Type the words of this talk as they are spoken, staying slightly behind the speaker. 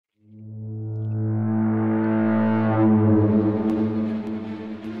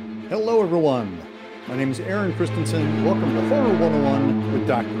name's Aaron Christensen. Welcome to Horror 101 with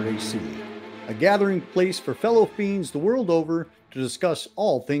Dr. AC, a gathering place for fellow fiends the world over to discuss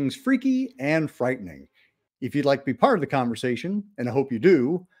all things freaky and frightening. If you'd like to be part of the conversation, and I hope you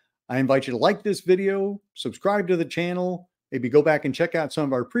do, I invite you to like this video, subscribe to the channel, maybe go back and check out some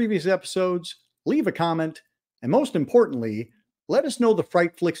of our previous episodes, leave a comment, and most importantly, let us know the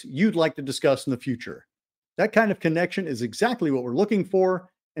fright flicks you'd like to discuss in the future. That kind of connection is exactly what we're looking for,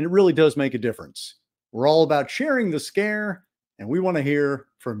 and it really does make a difference. We're all about sharing the scare, and we want to hear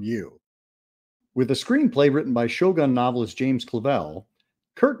from you. With a screenplay written by Shogun novelist James Clavell,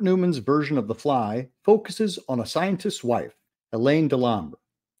 Kurt Neumann's version of The Fly focuses on a scientist's wife, Elaine Delambre,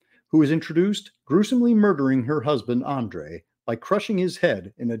 who is introduced gruesomely murdering her husband, Andre, by crushing his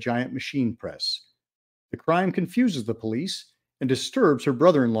head in a giant machine press. The crime confuses the police and disturbs her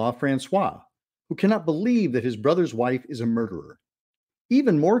brother-in-law, Francois, who cannot believe that his brother's wife is a murderer.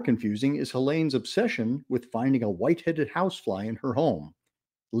 Even more confusing is Helene's obsession with finding a white-headed housefly in her home,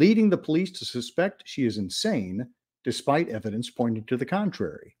 leading the police to suspect she is insane, despite evidence pointing to the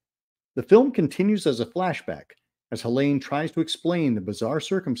contrary. The film continues as a flashback, as Helene tries to explain the bizarre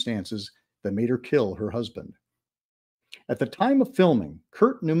circumstances that made her kill her husband. At the time of filming,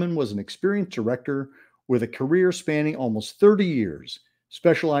 Kurt Neumann was an experienced director with a career spanning almost 30 years,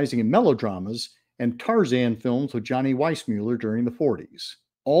 specializing in melodramas and Tarzan films with Johnny Weissmuller during the 40s.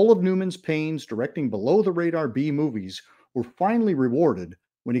 All of Neumann's pains directing below-the-radar B movies were finally rewarded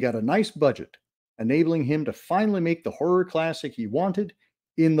when he got a nice budget, enabling him to finally make the horror classic he wanted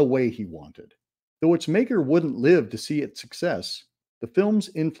in the way he wanted. Though its maker wouldn't live to see its success, the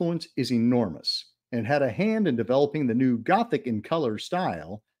film's influence is enormous and had a hand in developing the new Gothic in color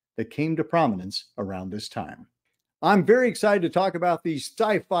style that came to prominence around this time. I'm very excited to talk about these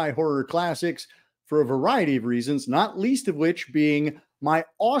sci-fi horror classics for a variety of reasons, not least of which being my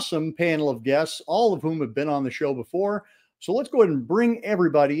awesome panel of guests, all of whom have been on the show before. So let's go ahead and bring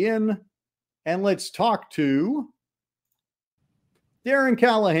everybody in, and let's talk to Darren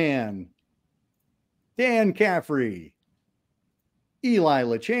Callahan, Dan Caffrey, Eli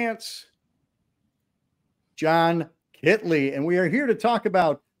LaChance, Jon Kitley, and we are here to talk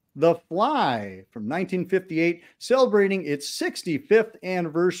about The Fly from 1958, celebrating its 65th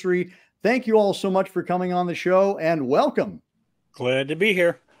anniversary. Thank you all so much for coming on the show, and welcome. Glad to be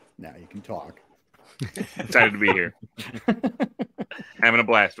here. Now you can talk. Excited to be here. Having a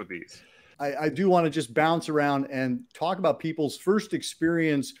blast with these. I do want to just bounce around and talk about people's first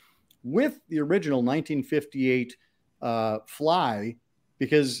experience with the original 1958 Fly,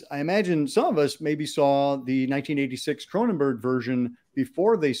 because I imagine some of us maybe saw the 1986 Cronenberg version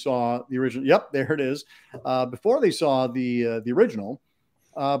before they saw the original. Yep, there it is. Before they saw the original.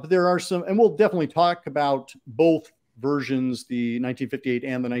 But there are some, and we'll definitely talk about both versions, the 1958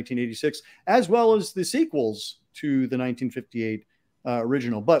 and the 1986, as well as the sequels to the 1958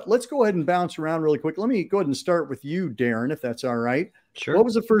 original. But let's go ahead and bounce around really quick. Let me go ahead and start with you, Darren, if that's all right. Sure. What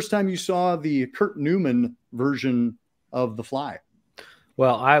was the first time you saw the Kurt Neumann version of The Fly?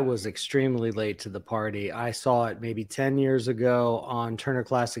 Well, I was extremely late to the party. I saw it maybe 10 years ago on Turner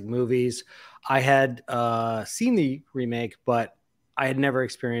Classic Movies. I had seen the remake, but I had never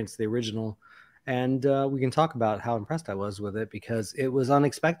experienced the original, and we can talk about how impressed I was with it because it was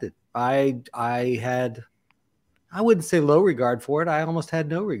unexpected. I wouldn't say low regard for it. I almost had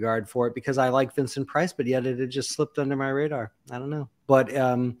no regard for it because I like Vincent Price, but yet it had just slipped under my radar. I don't know. But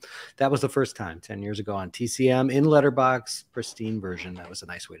that was the first time 10 years ago on TCM in letterbox, pristine version. That was a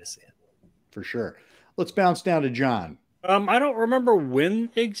nice way to see it. For sure. Let's bounce down to Jon. I don't remember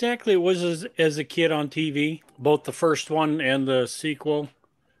when exactly it was as a kid on TV, both the first one and the sequel,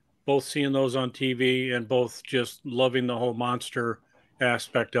 both seeing those on TV and both just loving the whole monster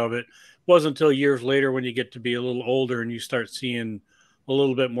aspect of it. It wasn't until years later when you get to be a little older and you start seeing a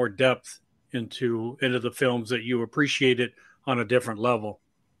little bit more depth into the films that you appreciate it on a different level.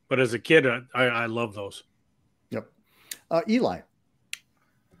 But as a kid, I love those. Yep. Eli.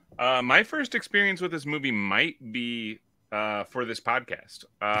 My first experience with this movie might be for this podcast.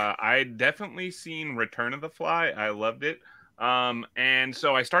 I'd definitely seen Return of the Fly. I loved it. And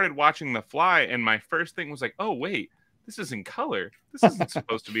so I started watching The Fly, and my first thing was like, oh, wait, this is in color. This isn't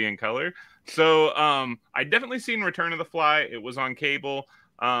supposed to be in color. So I definitely seen Return of the Fly. It was on cable.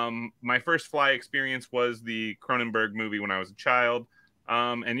 My first Fly experience was the Cronenberg movie when I was a child.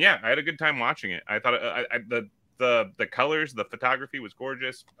 And yeah, I had a good time watching it. I thought the colors, the photography was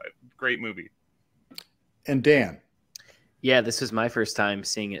gorgeous. Great movie. And Dan. Yeah, this was my first time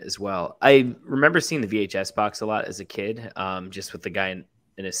seeing it as well. I remember seeing the VHS box a lot as a kid, just with the guy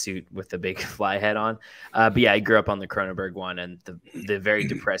in a suit with the big fly head on. But yeah, I grew up on the Cronenberg one and the very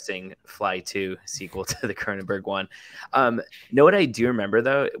depressing Fly 2 sequel to the Cronenberg one. Know what I do remember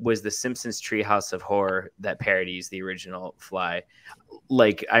though was the Simpsons Treehouse of Horror that parodies the original Fly.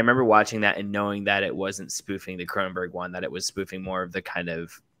 Like I remember watching that and knowing that it wasn't spoofing the Cronenberg one, that it was spoofing more of the kind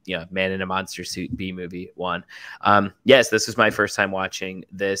of man in a monster suit B movie one. Yes, this was my first time watching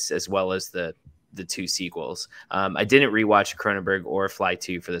this as well as the two sequels. I didn't rewatch Cronenberg or Fly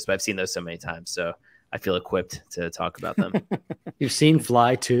 2 for this, but I've seen those so many times, so I feel equipped to talk about them. You've seen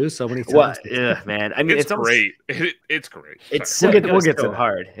Fly 2 so many times. What? Man, I mean, it's great. It's great. It's We'll get so to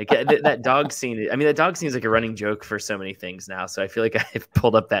hard. That dog scene. I mean, that dog scene is like a running joke for so many things now. So I feel like I've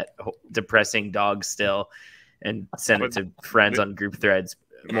pulled up that depressing dog still and sent it to friends on group threads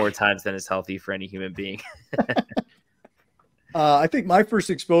more times than is healthy for any human being. I think my first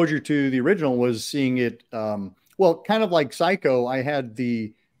exposure to the original was seeing it. Well, kind of like Psycho, I had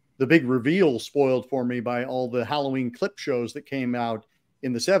the big reveal spoiled for me by all the Halloween clip shows that came out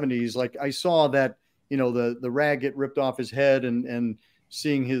in the 70s. Like I saw that, the rag get ripped off his head and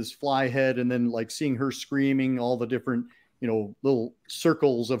seeing his fly head, and then like seeing her screaming, all the different, little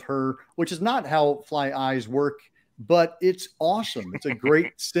circles of her, which is not how fly eyes work, but it's awesome. It's a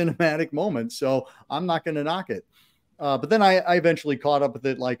great cinematic moment. So I'm not going to knock it. But then I eventually caught up with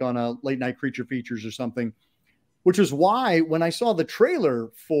it, like on a late night Creature Features or something, which is why when I saw the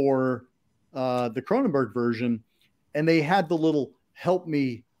trailer for the Cronenberg version, and they had the little help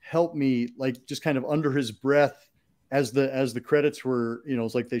me, like just kind of under his breath as the credits were,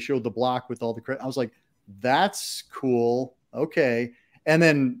 it's like they showed the block with all the credits. I was like, that's cool. Okay. And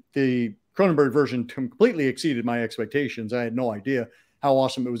then the Cronenberg version completely exceeded my expectations. I had no idea how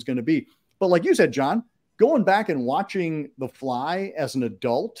awesome it was going to be. But like you said, John, going back and watching The Fly as an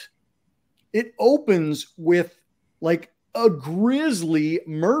adult, it opens with like a grisly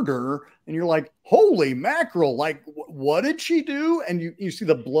murder. And you're like, holy mackerel, like what did she do? And you see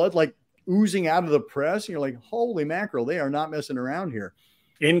the blood like oozing out of the press. And you're like, holy mackerel, they are not messing around here.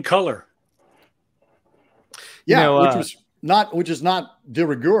 In color. Yeah, which is not de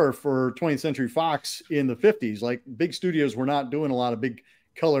rigueur for 20th Century Fox in the 50s. Like big studios were not doing a lot of big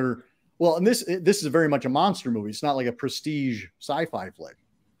color. Well, and this is very much a monster movie. It's not like a prestige sci-fi flick.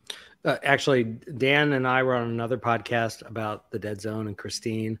 Actually, Dan and I were on another podcast about The Dead Zone and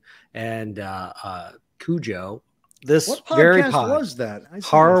Christine and Cujo. What podcast was that?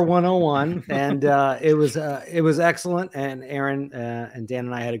 Horror 101, and it was excellent. And Aaron and Dan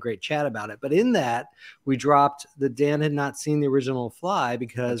and I had a great chat about it. But in that, we dropped that Dan had not seen the original Fly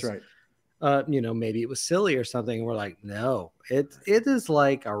because, that's right. Maybe it was silly or something. And we're like, no, it is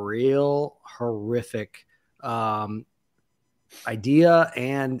like a real horrific idea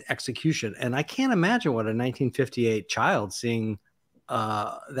and execution. And I can't imagine what a 1958 child seeing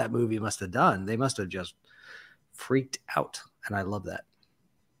that movie must have done. They must have just freaked out. And I love that.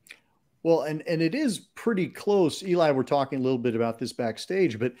 Well, and it is pretty close. Eli, we're talking a little bit about this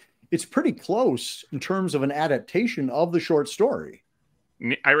backstage, but it's pretty close in terms of an adaptation of the short story.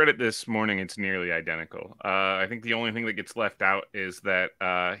 I read it this morning. It's nearly identical. I think the only thing that gets left out is that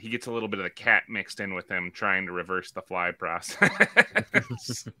he gets a little bit of the cat mixed in with him trying to reverse the fly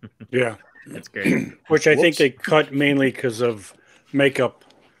process. Yeah. That's great. Which I think they cut mainly because of makeup.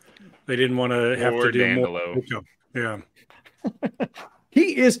 They didn't want to have to do more makeup. Yeah.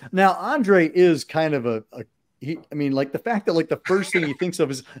 He is now. Andre is kind of like the fact that like the first thing he thinks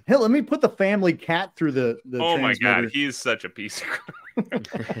of is, hey, let me put the family cat through the oh my god, he's such a piece of crap.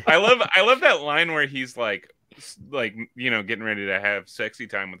 I love that line where he's like getting ready to have sexy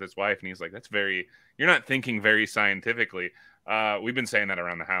time with his wife, and he's like, you're not thinking very scientifically. We've been saying that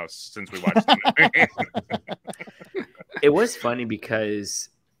around the house since we watched the movie. It was funny because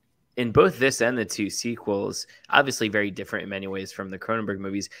in both this and the two sequels, obviously very different in many ways from the Cronenberg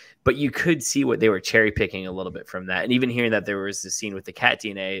movies, but you could see what they were cherry picking a little bit from that. And even hearing that there was the scene with the cat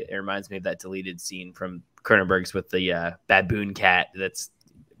DNA, it reminds me of that deleted scene from Cronenberg's with the baboon cat. That's,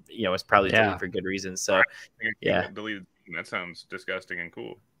 it's probably deleted for good reasons. So yeah, deleted. That sounds disgusting and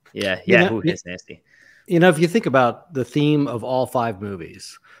cool. Yeah. It's nasty. If you think about the theme of all five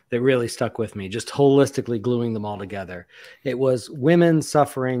movies that really stuck with me, just holistically gluing them all together, it was women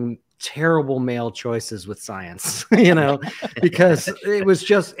suffering terrible male choices with science, because it was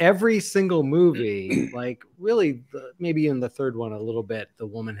just every single movie, like really maybe in the third one a little bit, the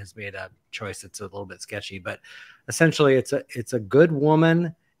woman has made a choice that's a little bit sketchy, but essentially it's a good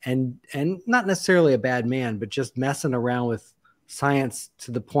woman and not necessarily a bad man, but just messing around with science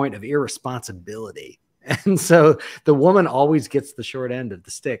to the point of irresponsibility. And so the woman always gets the short end of the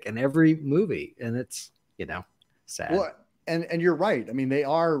stick in every movie. And it's, sad. Well, and you're right. I mean, they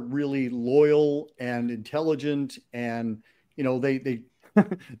are really loyal and intelligent, and they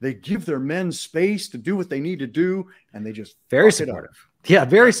they give their men space to do what they need to do, and they just very supportive. Yeah,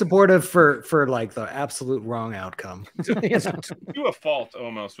 very supportive for like the absolute wrong outcome. To a fault,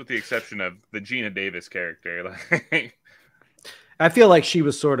 almost, with the exception of the Gina Davis character. I feel like she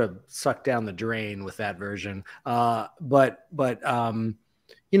was sort of sucked down the drain with that version. But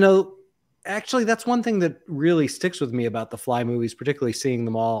actually, that's one thing that really sticks with me about the Fly movies, particularly seeing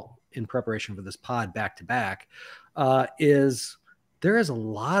them all in preparation for this pod back to back, is there is a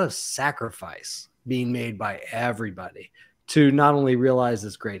lot of sacrifice being made by everybody to not only realize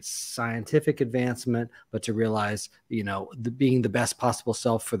this great scientific advancement, but to realize, being the best possible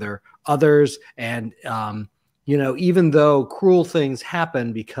self for their others. And, even though cruel things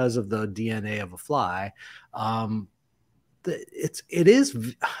happen because of the DNA of a fly, it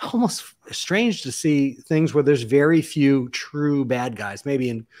is almost strange to see things where there's very few true bad guys. Maybe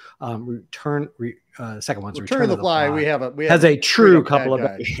in second one's Return of the Fly. We have has a true couple of.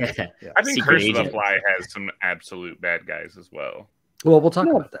 Yeah. I think Curse of the Fly has some absolute bad guys as well. Well, we'll talk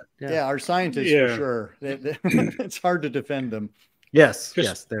about that. Yeah, our scientists for sure. It's hard to defend them. Yes,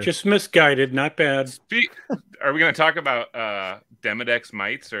 just misguided, not bad. Are we going to talk about Demodex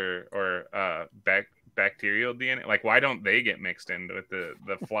mites or bacterial DNA? Like, why don't they get mixed into with the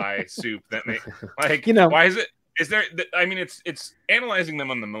fly soup that they why is it? Is there? I mean, it's analyzing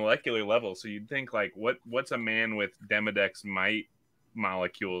them on the molecular level. So you'd think like, what's a man with Demodex mite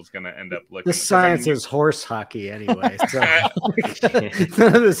molecules going to end up looking? The science is horse hockey anyway. So.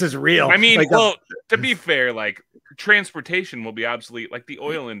 This is real. I mean, to be fair, like transportation will be obsolete. Like the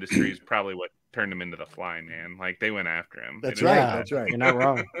oil industry is probably what turned him into the fly, man. Like they went after him. That's right. That's right. You're not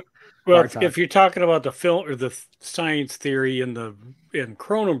wrong. Well, if you're talking about the film or the science theory in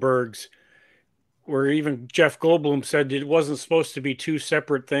Cronenberg's, where even Jeff Goldblum said it wasn't supposed to be two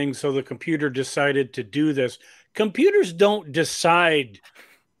separate things, so the computer decided to do this. Computers don't decide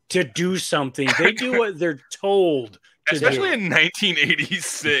to do something; they do what they're told. Especially in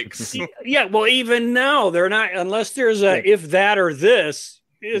 1986. Yeah, well, even now they're not, unless there's a if that or this.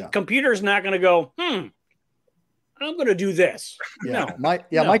 Computer's not going to go, I'm going to do this. Yeah.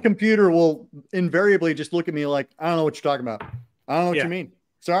 No. My computer will invariably just look at me like, I don't know what you're talking about. I don't know what you mean.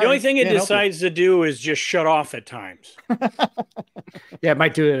 Sorry. The only thing it decides to do is just shut off at times. Yeah, it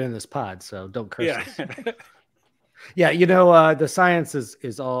might do it in this pod, so don't curse us. Yeah, the science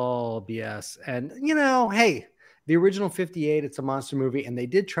is all BS. And, hey, the original 58, it's a monster movie, and they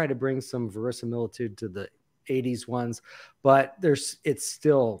did try to bring some verisimilitude to the 80s ones, but it's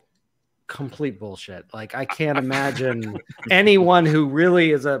still complete bullshit. Like, I can't imagine anyone who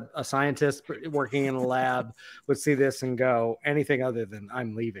really is a scientist working in a lab would see this and go anything other than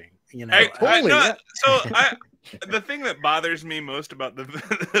I'm leaving. The thing that bothers me most about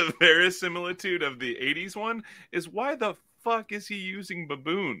the verisimilitude of the 80s one is why the fuck is he using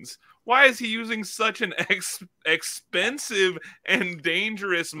baboons? Why is he using such an expensive and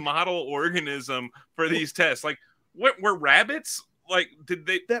dangerous model organism for these tests? Like, what were rabbits? Like, did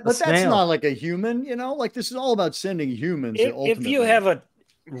they? But that's not like a human, Like, this is all about sending humans. If you have a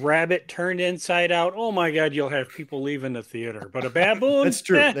rabbit turned inside out, oh my god, you'll have people leaving the theater. But a baboon, that's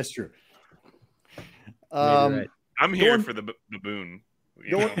true. That's true. Right. I'm here for the baboon.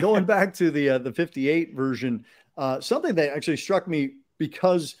 Going back to the 58 version. Something that actually struck me,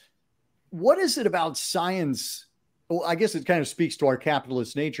 because what is it about science? Well, I guess it kind of speaks to our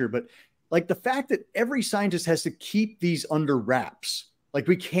capitalist nature, but like the fact that every scientist has to keep these under wraps. Like,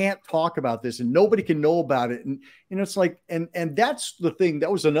 we can't talk about this and nobody can know about it. And, it's like, and that's the thing.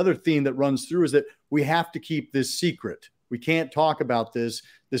 That was another theme that runs through, is that we have to keep this secret. We can't talk about this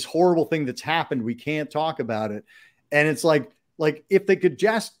horrible thing that's happened. We can't talk about it. And it's like if they could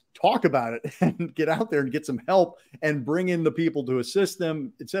just talk about it and get out there and get some help and bring in the people to assist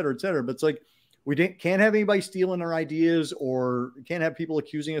them, et cetera, et cetera. But it's like, we can't have anybody stealing our ideas, or can't have people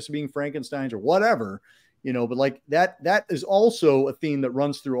accusing us of being Frankensteins or whatever, but like that is also a theme that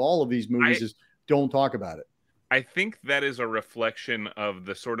runs through all of these movies, is don't talk about it. I think that is a reflection of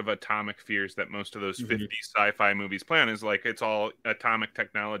the sort of atomic fears that most of those 50s sci-fi movies play on, is like, it's all atomic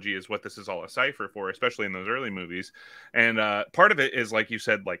technology is what this is all a cipher for, especially in those early movies. And part of it is, like you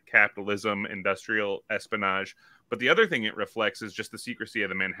said, like capitalism, industrial espionage. But the other thing it reflects is just the secrecy of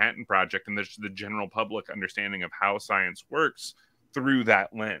the Manhattan Project and the general public understanding of how science works through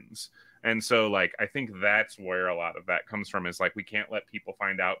that lens. And so, like, I think that's where a lot of that comes from, is like, we can't let people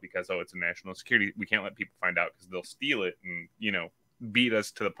find out because, it's a national security. We can't let people find out because they'll steal it and, beat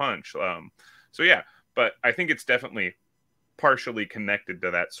us to the punch. So, yeah, but I think it's definitely partially connected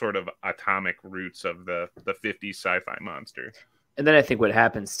to that sort of atomic roots of the 50s sci-fi monster. And then I think what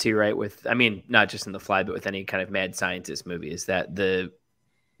happens too, right, with, I mean, not just in The Fly, but with any kind of mad scientist movie, is that the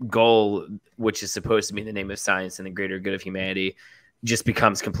goal, which is supposed to be in the name of science and the greater good of humanity, just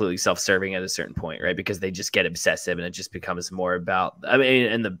becomes completely self-serving at a certain point, right? Because they just get obsessive and it just becomes more about, I mean,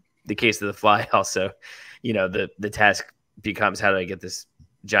 in the case of The Fly also, you know, the task becomes, how do I get this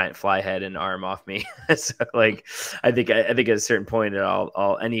giant fly head and arm off me? So like, I think at a certain point,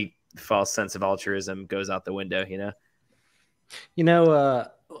 all any false sense of altruism goes out the window, you know? You know,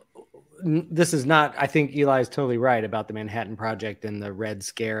 this is not, I think Eli is totally right about the Manhattan Project and the Red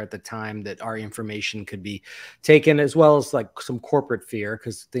Scare at the time, that our information could be taken, as well as like some corporate fear,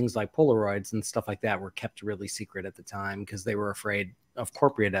 because things like Polaroids and stuff like that were kept really secret at the time because they were afraid of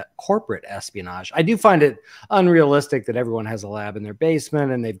corporate espionage. I do find it unrealistic that everyone has a lab in their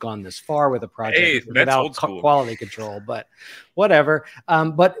basement and they've gone this far with a project without quality control, but whatever.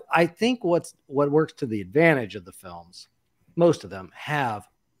 But I think what works to the advantage of the films, most of them have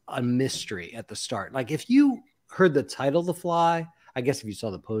a mystery at the start. Like if you heard the title The Fly, I guess if you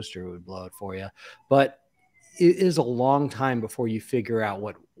saw the poster, it would blow it for you. But it is a long time before you figure out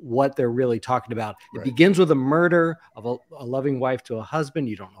what they're really talking about. It begins with a murder of a loving wife to a husband.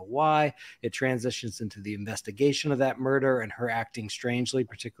 You don't know why. It transitions into the investigation of that murder and her acting strangely,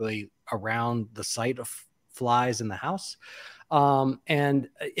 particularly around the sight of flies in the house. And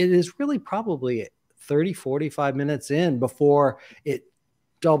it is really probably 30, 45 minutes in before it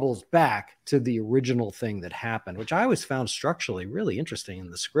doubles back to the original thing that happened, which I always found structurally really interesting in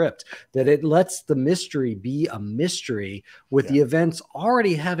the script, that it lets the mystery be a mystery with the events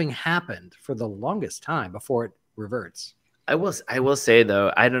already having happened for the longest time before it reverts. I will say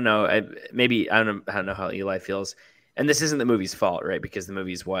though, I don't know, I don't know how Eli feels, and this isn't the movie's fault, right? Because the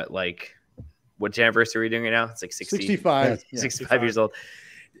movie's what anniversary are we doing right now? It's like 65 years old.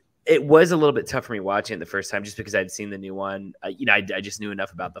 It was a little bit tough for me watching it the first time, just because I'd seen the new one. I just knew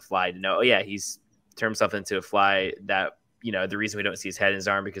enough about the Fly to know, oh yeah, he's turned himself into a fly. That, you know, the reason we don't see his head and his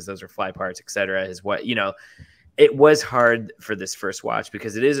arm, because those are fly parts, etc. Is what, you know, it was hard for this first watch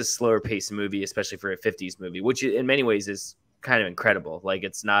because it is a slower paced movie, especially for a 50s movie, which in many ways is kind of incredible. Like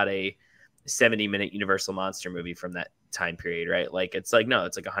it's not a 70-minute Universal monster movie from that time period, right? Like it's like, no,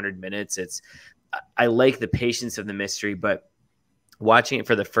 it's like 100 minutes. I like the patience of the mystery, but watching it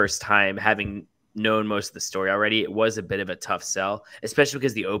for the first time, having known most of the story already, it was a bit of a tough sell, especially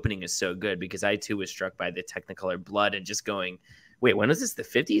because the opening is so good, because I too was struck by the Technicolor blood and just going, wait, when was this, the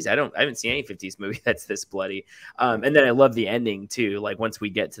 50s? I haven't seen any 50s movie that's this bloody. And then I love the ending too. Like once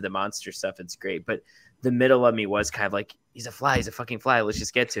we get to the monster stuff, it's great. But the middle of me was kind of like, he's a fucking fly. Let's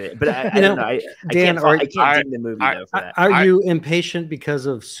just get to it. But I don't know. I can't ding the movie though for that. Are you impatient because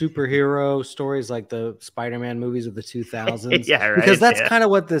of superhero stories like the Spider-Man movies of the 2000s? Yeah, right. Because that's kind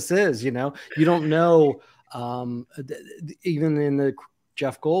of what this is. You know, you don't know. Even in the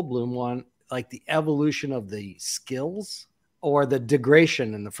Jeff Goldblum one, like the evolution of the skills, or the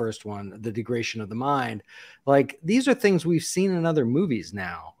degradation in the first one, the degradation of the mind. Like these are things we've seen in other movies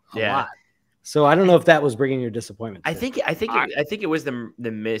now a lot. So I don't know if that was bringing your disappointment. I think it was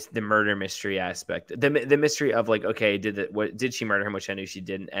the murder mystery aspect, the mystery of like, okay, did she murder him, which I knew she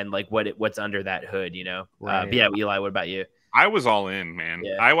didn't, and like what's under that hood, you know? Right. But yeah, Eli, what about you? I was all in, man.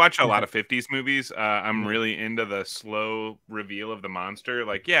 Yeah. I watch a lot of 50s movies. I'm really into the slow reveal of the monster.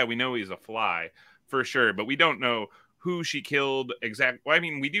 Like, yeah, we know he's a fly for sure, but we don't know who she killed exactly. Well, I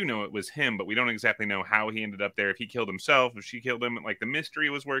mean, we do know it was him, but we don't exactly know how he ended up there. If he killed himself, if she killed him, like the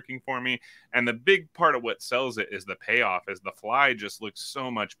mystery was working for me. And the big part of what sells it is the payoff, is the fly just looks so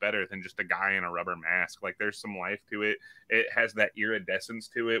much better than just a guy in a rubber mask. Like there's some life to it. It has that iridescence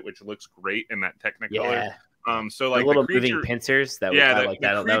to it, which looks great in that Technicolor. Yeah. So like the little creature, moving pincers, the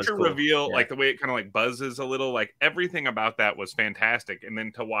creature cool. reveal, like the way it kind of like buzzes a little, like everything about that was fantastic. And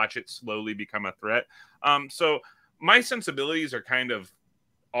then to watch it slowly become a threat. So my sensibilities are kind of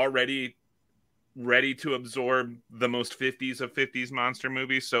already ready to absorb the most 50s of 50s monster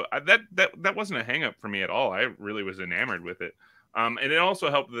movies. So that wasn't a hang up for me at all. I really was enamored with it. And it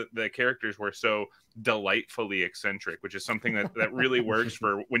also helped that the characters were so delightfully eccentric, which is something that really works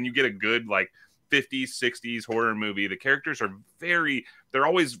for when you get a good like 50s, 60s horror movie. The characters are they're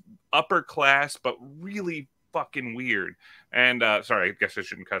always upper class, but really fucking weird. And sorry, I guess I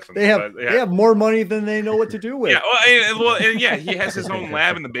shouldn't cuss them. They have more money than they know what to do with. Yeah, he has his own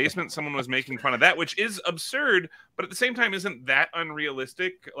lab in the basement. Someone was making fun of that, which is absurd, but at the same time isn't that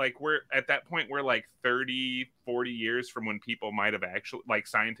unrealistic. Like we're at that point, we're like 30, 40 years from when people might have actually, like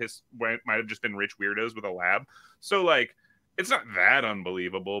scientists might have just been rich weirdos with a lab. So like it's not that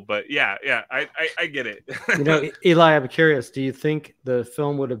unbelievable, but yeah, I get it. You know, Eli, I'm curious. Do you think the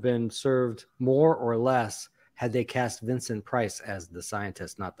film would have been served more or less had they cast Vincent Price as the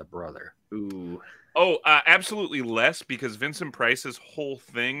scientist, not the brother? Ooh. Oh, absolutely less, because Vincent Price's whole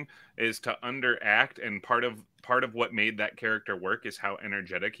thing is to underact, and part of what made that character work is how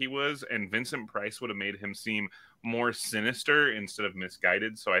energetic he was, and Vincent Price would have made him seem more sinister instead of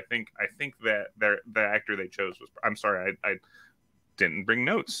misguided. So I think that the actor they chose was, I'm sorry, I didn't bring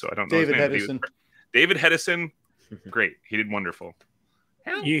notes, so I don't know David his name. Hedison. David Hedison, great, he did wonderful.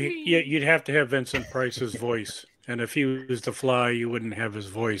 You'd have to have Vincent Price's voice, and if he was the Fly, you wouldn't have his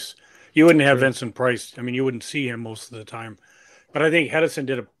voice. You wouldn't have Vincent Price. I mean, you wouldn't see him most of the time. But I think Hedison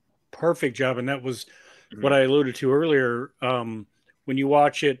did a perfect job, and that was what I alluded to earlier. When you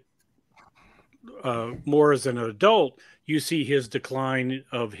watch it more as an adult, you see his decline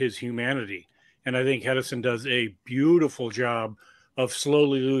of his humanity. And I think Hedison does a beautiful job of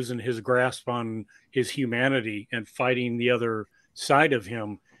slowly losing his grasp on his humanity and fighting the other side of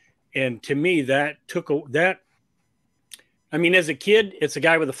him. And to me, I mean, as a kid, it's a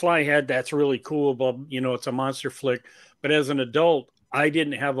guy with a fly head. That's really cool. But, you know, it's a monster flick. But as an adult, I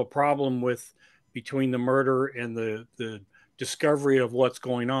didn't have a problem with between the murder and the discovery of what's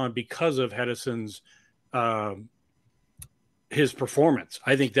going on because of Hedison's his performance.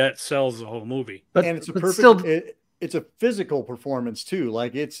 I think that sells the whole movie. And it's a perfect. It's a physical performance too.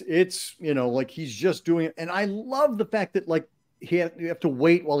 Like it's you know, like he's just doing it. And I love the fact that like you have to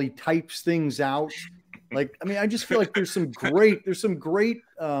wait while he types things out. Like, I mean, I just feel like there's some great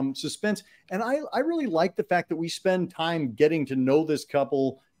suspense. And I really like the fact that we spend time getting to know this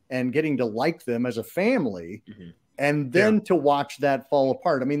couple and getting to like them as a family, and then to watch that fall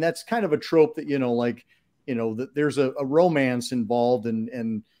apart. I mean, that's kind of a trope that, you know, like, you know, that there's a romance involved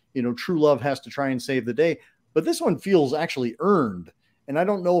and, you know, true love has to try and save the day. But this one feels actually earned. And I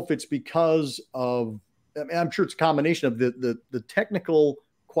don't know if it's because of, I mean, I'm sure it's a combination of the technical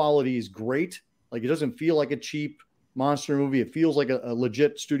quality is great. Like, it doesn't feel like a cheap monster movie. It feels like a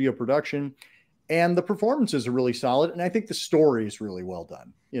legit studio production, and the performances are really solid. And I think the story is really well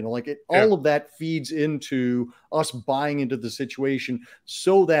done. You know, like all of that feeds into us buying into the situation,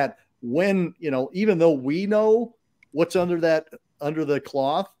 so that when, you know, even though we know what's under the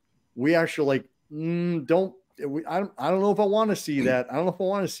cloth, we actually like, I don't know if I want to see that. I don't know if I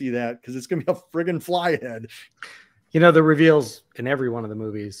want to see that, because it's going to be a friggin' fly head. You know, the reveals in every one of the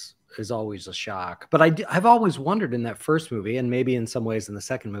movies is always a shock. But I've always wondered in that first movie, and maybe in some ways in the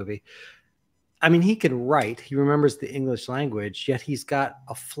second movie, I mean, he can write, he remembers the English language, yet he's got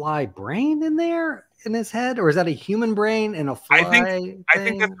a fly brain in there in his head, or is that a human brain and a fly? I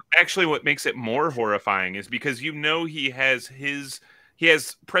think that's actually what makes it more horrifying, is because, you know, he has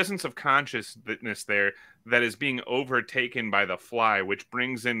presence of consciousness there that is being overtaken by the fly, which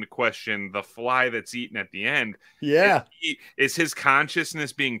brings into question the fly that's eaten at the end. Yeah. Is his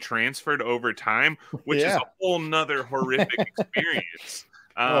consciousness being transferred over time, which is a whole nother horrific experience.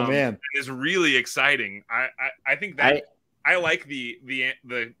 Oh man, it's really exciting. I think that I like the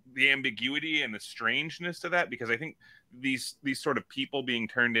ambiguity and the strangeness to that, because I think these sort of people being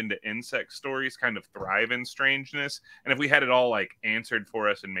turned into insect stories kind of thrive in strangeness. And if we had it all like answered for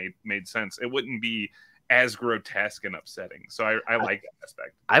us and made sense, it wouldn't be as grotesque and upsetting. So I like that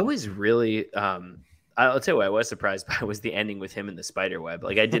aspect. I was really I'll tell you what I was surprised by was the ending with him in the spider web.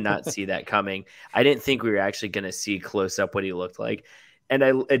 Like, I did not see that coming. I didn't think we were actually going to see close up what he looked like. And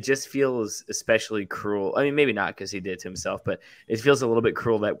it just feels especially cruel. I mean, maybe not because he did it to himself, but it feels a little bit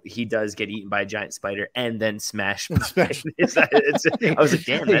cruel that he does get eaten by a giant spider and then smashed. I was like, damn,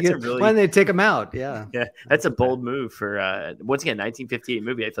 that's a really... When they take him out, yeah. Yeah, that's a bold move for, once again, 1958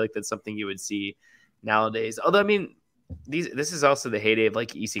 movie. I feel like that's something you would see nowadays. Although, I mean, this is also the heyday of,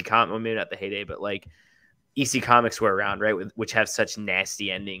 like, EC Comics. Well, maybe not the heyday, but, like, EC Comics were around, right, which have such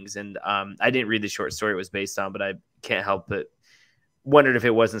nasty endings. And I didn't read the short story it was based on, but I can't help but wondered if it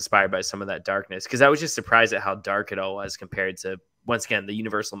was inspired by some of that darkness, because I was just surprised at how dark it all was compared to, once again, the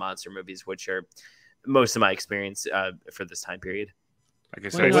Universal monster movies, which are most of my experience for this time period. Like I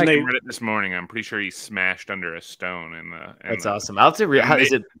said, I read it this morning. I'm pretty sure he's smashed under a stone. That's awesome. I'll have to read.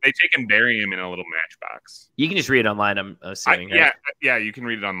 They take and bury him in a little matchbox. You can just read it online, I'm assuming. Right? Yeah, you can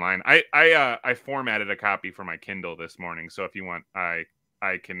read it online. I formatted a copy for my Kindle this morning, so if you want, I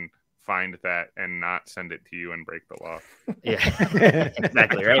can find that and not send it to you and break the law. Yeah,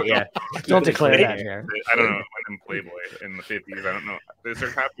 exactly right. Yeah, don't declare that here. I don't know. It went in Playboy in the 50s. I don't know. Is there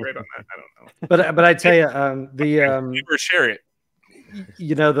copyright on that? I don't know. But I tell you, never share it.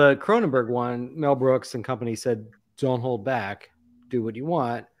 You know, the Cronenberg one, Mel Brooks and company said, "Don't hold back. Do what you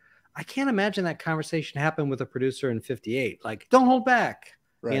want." I can't imagine that conversation happened with a producer in 58. Like, don't hold back.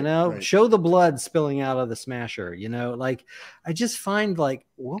 Right, show the blood spilling out of the smasher, like I just find like,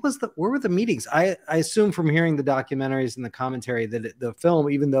 where were the meetings? I assume from hearing the documentaries and the commentary that the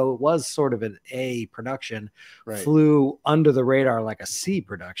film, even though it was sort of an A production, flew under the radar like a C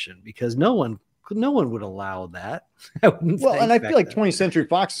production, because no one would allow that. Well, and I feel like 20th Century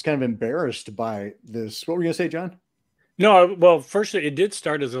Fox is kind of embarrassed by this. What were you gonna say, John? No, well, first it did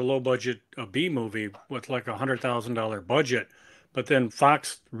start as a low budget B movie with like $100,000 budget. But then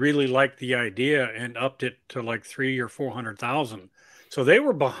Fox really liked the idea and upped it to like 300,000 or 400,000. So they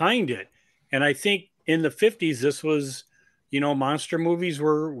were behind it. And I think in the 50s, this was, monster movies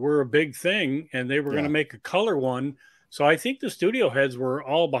were a big thing, and they were going to make a color one. So I think the studio heads were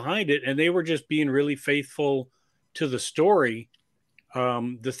all behind it, and they were just being really faithful to the story.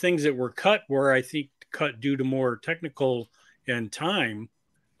 The things that were cut were, I think, cut due to more technical and time,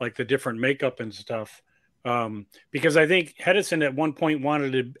 like the different makeup and stuff. Because I think Hedison at one point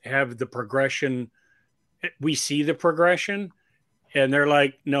wanted to have the progression. We see the progression, and they're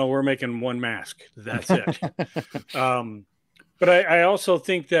like, no, we're making one mask. That's it. But I also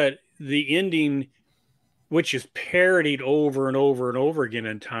think that the ending, which is parodied over and over and over again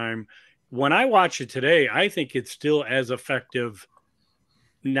in time, when I watch it today, I think it's still as effective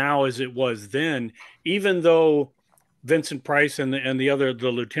now as it was then, even though Vincent Price and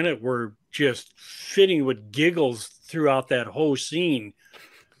the lieutenant were just fitting with giggles throughout that whole scene.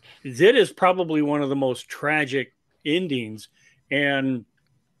 That is probably one of the most tragic endings. And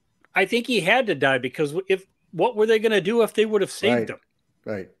I think he had to die, because what were they going to do if they would have saved him?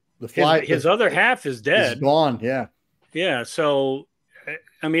 Right. His other half is dead. Is gone. Yeah. Yeah. So,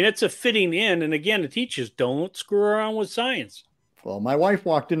 I mean, it's a fitting end. And again, it teaches, don't screw around with science. Well, my wife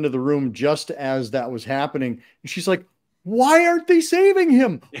walked into the room just as that was happening, and she's like, why aren't they saving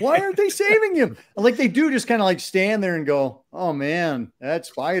him? Why aren't they saving him? Like, they do just kind of like stand there and go, oh man, that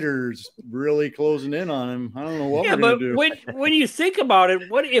spider's really closing in on him. I don't know what we're going to do. When you think about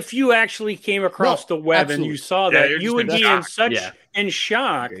it, what if you actually came across the web and you saw that? You would be in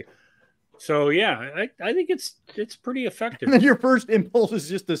shock. Okay. So yeah, I think it's pretty effective. And then your first impulse is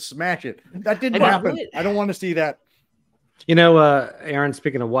just to smash it. That didn't happen. I don't want to see that. Aaron,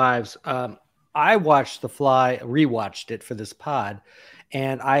 speaking of wives, I watched The Fly, rewatched it for this pod,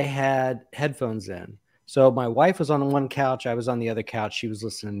 and I had headphones in. So my wife was on one couch, I was on the other couch. She was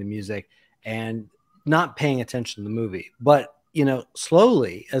listening to music and not paying attention to the movie. But,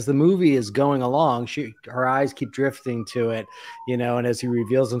 slowly as the movie is going along, her eyes keep drifting to it, and as he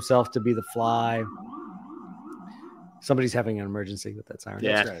reveals himself to be the Fly. Somebody's having an emergency with that siren.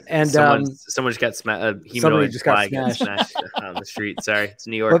 Yeah, right. And someone just got smashed on the street. Sorry, it's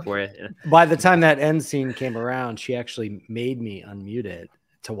New York for you. Yeah. By the time that end scene came around, she actually made me unmute it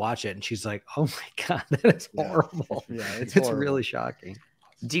to watch it, and she's like, "Oh my god, that is horrible." Yeah, it's really shocking.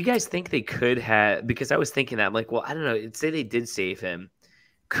 Do you guys think they could have? Because I was thinking that, like, well, I don't know. Say they did save him.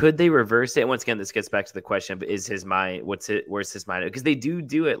 Could they reverse it? Once again, this gets back to the question: but is his mind? Where's his mind? Because they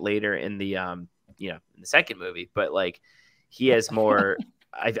do it later in the in the second movie, but like he has more.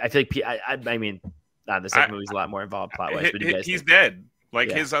 I feel like I mean, the second movie's a lot more involved plot wise. But he's dead.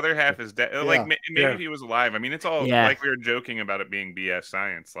 Like his other half is dead. Like maybe if he was alive. I mean, it's all like we were joking about it being BS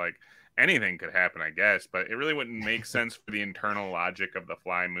science. Like anything could happen, I guess, but it really wouldn't make sense for the internal logic of the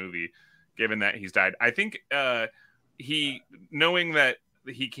Fly movie, given that he's died. I think he, knowing that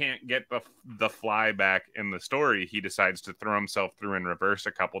he can't get the Fly back in the story, he decides to throw himself through in reverse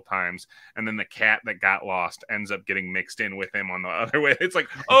a couple times, and then the cat that got lost ends up getting mixed in with him on the other way. It's like,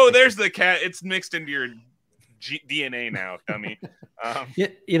 oh, there's the cat. It's mixed into your DNA now, dummy.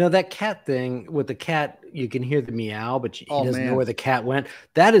 That cat thing with the cat, you can hear the meow, but he doesn't know where the cat went.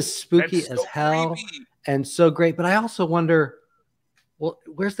 That is spooky as hell and so great. But I also wonder, well,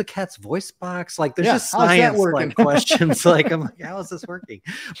 where's the cat's voice box? Like, there's just science like questions. Like, I'm like, how is this working?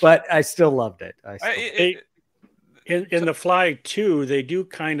 But I still loved it. In the Fly 2, they do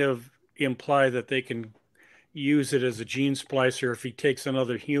kind of imply that they can use it as a gene splicer. If he takes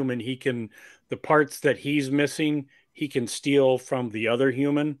another human, the parts that he's missing, he can steal from the other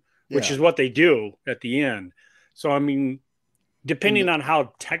human, which is what they do at the end. So, I mean, depending on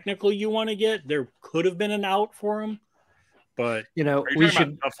how technical you want to get, there could have been an out for him. But we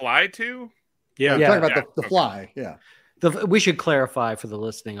should a Fly too. Yeah, talking about the Fly. Yeah, we should clarify for the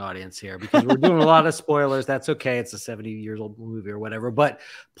listening audience here, because we're doing a lot of spoilers. That's okay. It's a 70-year-old movie or whatever. But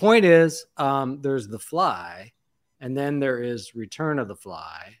point is, there's the Fly, and then there is Return of the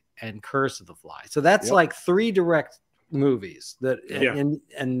Fly and Curse of the Fly. So that's like 3 direct movies that, and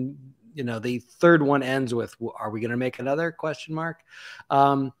the third one ends with, "Are we going to make another?" ?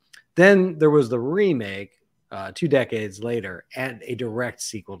 Then there was the remake 2 decades later and a direct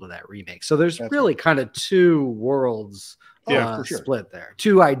sequel to that remake. So there's really kind of two worlds split there,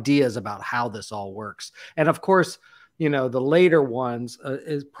 two ideas about how this all works. And of course, you know, the later ones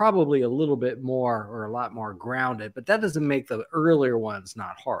is probably a little bit more or a lot more grounded, but that doesn't make the earlier ones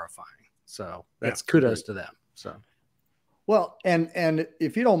not horrifying. So that's kudos to them. So, well, and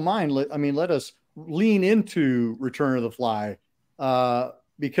if you don't mind, let us lean into Return of the Fly,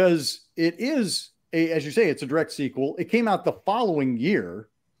 because it is as you say, it's a direct sequel. It came out the following year.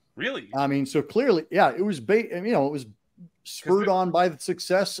 Really? I mean, so clearly, yeah, it was it was spurred on by the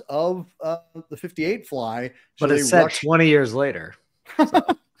success of the 58 Fly. So but it's set 20 years later. So.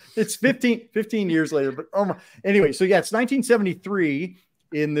 It's 15 years later. But anyway, so yeah, it's 1973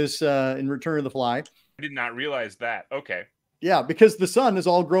 in this in Return of the Fly. I did not realize that. Okay. Yeah, because the son is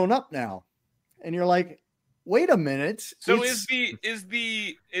all grown up now, and you're like, wait a minute. So is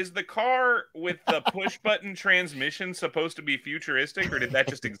the car with the push button transmission supposed to be futuristic, or did that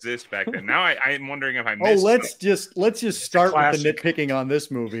just exist back then? Now I'm wondering if I missed. Let's just start with the nitpicking on this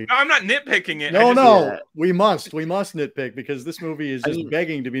movie. No, I'm not nitpicking it. No, we must nitpick, because this movie is just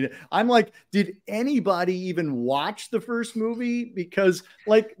begging to be. I'm like, did anybody even watch the first movie? Because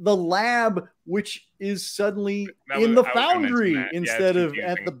like the lab, which is suddenly in the foundry instead of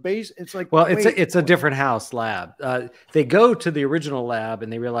at the base. It's like, well, it's a different house lab. They go to the original lab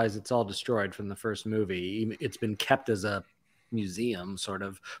and they realize it's all destroyed from the first movie. It's been kept as a museum sort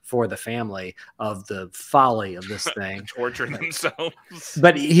of for the family of the folly of this thing. Torture themselves.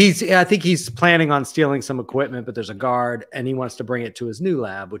 But I think he's planning on stealing some equipment, but there's a guard and he wants to bring it to his new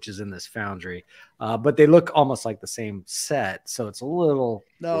lab, which is in this foundry. But they look almost like the same set. So it's a little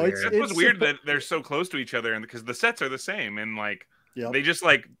weird. It was weird that they're so close to each other, and because the sets are the same, and like they just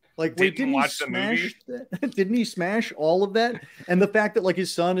like didn't watch the movie. Didn't he smash all of that? And the fact that like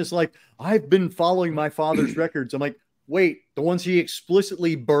his son is like, I've been following my father's records. I'm like, wait, the ones he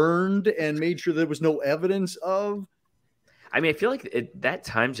explicitly burned and made sure there was no evidence of? I mean, I feel like that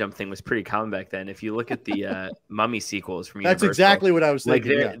time jump thing was pretty common back then. If you look at the Mummy sequels from That's Universal, exactly what I was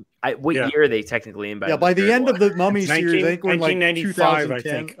thinking. What year are they technically in? By the end of the Mummy series, I think we're in like 1995, I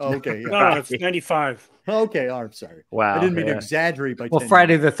think. Oh, okay. No, it's 95. Okay, I'm sorry. Wow. I didn't mean to exaggerate by 10 Well,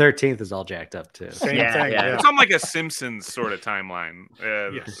 Friday the 13th is all jacked up too. Same thing. Yeah. It's on like a Simpsons sort of timeline.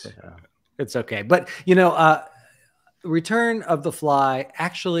 Yes. It's okay. But, you know, Return of the Fly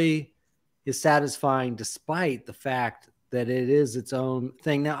actually is satisfying despite the fact that it is its own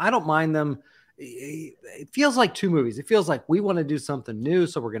thing. Now, I don't mind them. It feels like two movies. It feels like we want to do something new.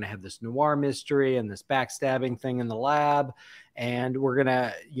 So we're going to have this noir mystery and this backstabbing thing in the lab. And we're going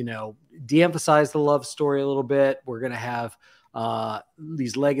to, you know, de-emphasize the love story a little bit. We're going to have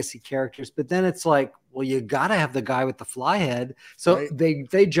these legacy characters. But then it's like, well, you got to have the guy with the fly head. So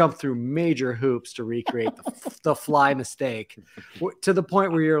they jump through major hoops to recreate the fly mistake to the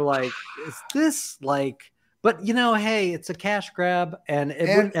point where you're like, is this like... But, you know, hey, it's a cash grab. And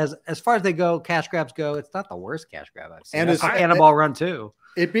as far as cash grabs go, it's not the worst cash grab I've seen. And it's Cannonball Run too.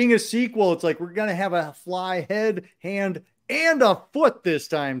 It being a sequel, it's like we're going to have a fly head, hand, and a foot this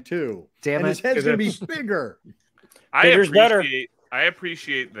time too. Damn it. His head's going to be bigger. I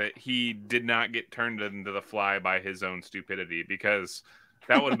appreciate that he did not get turned into the fly by his own stupidity, because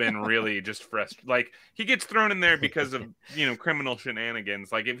that would have been really just frustrating. Like, he gets thrown in there because of, you know, criminal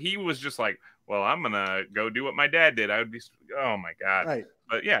shenanigans. Like, if he was just like, well, I'm going to go do what my dad did, I would be, oh my God. Right.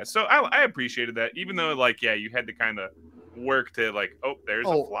 But yeah, so I appreciated that, even though, like, yeah, you had to kind of work to, like, there's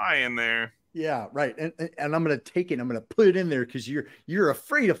a fly in there. Yeah, right. And I'm going to take it, I'm going to put it in there because you're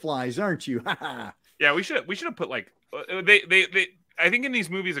afraid of flies, aren't you? Yeah, we should have put, like, they I think in these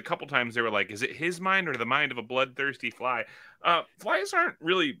movies a couple times they were like, is it his mind or the mind of a bloodthirsty fly? Flies aren't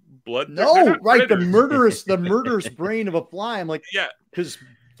really bloodthirsty. No, right. Predators. The murderous brain of a fly. I'm like, yeah, because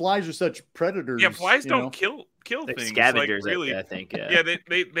flies are such predators. Yeah, flies don't kill like things. Scavengers, like, really, I think. Yeah,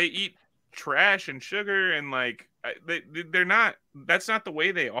 they eat trash and sugar, and like they're not. That's not the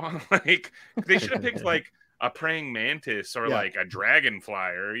way they are. Like, they should have picked like a praying mantis or like a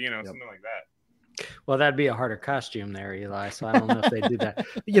dragonfly or something like that. Well, that'd be a harder costume there, Eli. So I don't know if they do that.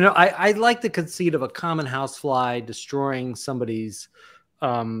 You know, I like the conceit of a common housefly destroying somebody's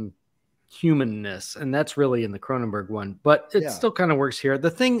humanness, and that's really in the Cronenberg one. But it still kind of works here. The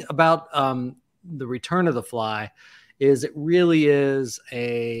thing about the Return of the Fly is it really is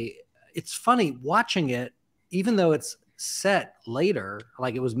it's funny watching it, even though it's set later,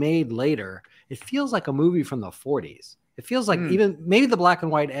 like it was made later, it feels like a movie from the 40s. It feels like even maybe the black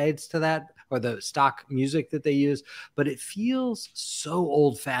and white adds to that, or the stock music that they use, but it feels so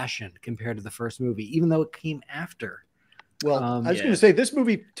old fashioned compared to the first movie, even though it came after Well, I was going to say this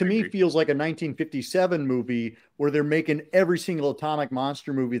movie to me feels like a 1957 movie where they're making every single atomic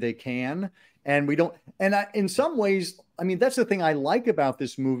monster movie they can. And we don't, and in some ways, I mean, that's the thing I like about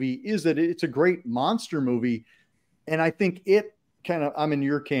this movie is that it's a great monster movie. And I think it kind of, I'm in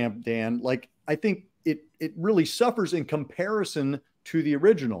your camp, Dan. Like, I think it really suffers in comparison to the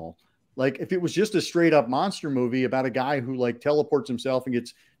original. Like, if it was just a straight up monster movie about a guy who like teleports himself and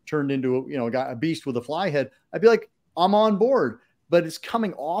gets turned into a beast with a fly head, I'd be like, I'm on board. But it's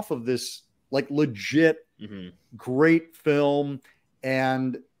coming off of this like legit great film,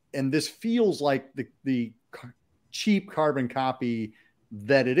 and this feels like the cheap carbon copy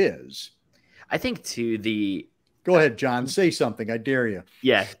that it is. I think Go ahead, John. Say something. I dare you.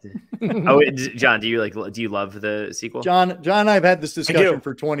 Yeah. Oh, John, do you love the sequel? John, I've had this discussion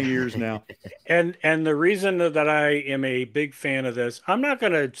for 20 years now. And the reason that I am a big fan of this, I'm not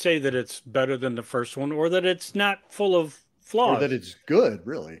going to say that it's better than the first one or that it's not full of flaws. Or that it's good,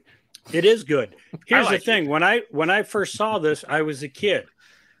 really. It is good. Here's the thing. When I first saw this, I was a kid.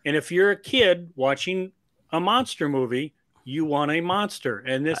 And if you're a kid watching a monster movie, you want a monster,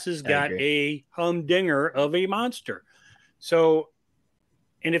 and this has got a humdinger of a monster. So,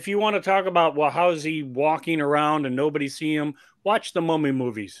 and if you want to talk about, well, how is he walking around and nobody see him, watch the Mummy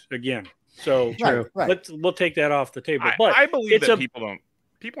movies again. So we'll take that off the table. But I believe that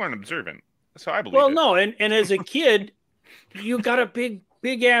people aren't observant. So I believe Well, no. And as a kid, you got a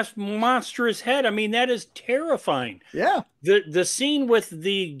big ass monstrous head. I mean, that is terrifying. Yeah. The scene with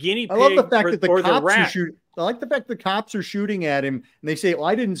the guinea pig I love the fact that or the rat. I like the fact the cops are shooting at him and they say, well,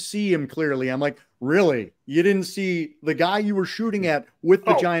 I didn't see him clearly. I'm like, really? You didn't see the guy you were shooting at with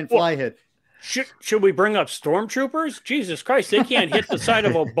the giant fly head? Should we bring up stormtroopers? Jesus Christ, they can't hit the side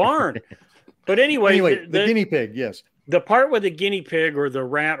of a barn. But anyway, the guinea pig, yes. The part with the guinea pig or the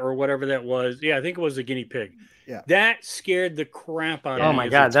rat or whatever that was, yeah, I think it was a guinea pig. Yeah. That scared the crap out of me. Oh my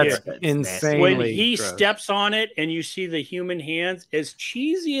God, that's insane. When he steps on it and you see the human hands, as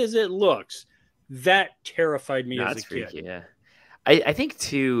cheesy as it looks, that terrified me as a kid. Freaky, yeah. I think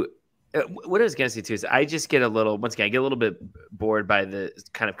too, what I was going to say too is I just get a little bit bored by the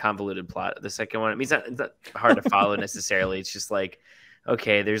kind of convoluted plot of the second one. I mean, it's not hard to follow necessarily. It's just like,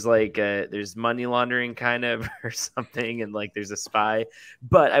 okay, there's there's money laundering kind of or something, and like there's a spy.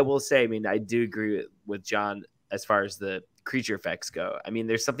 But I will say, I mean, I do agree with John as far as the creature effects go. I mean,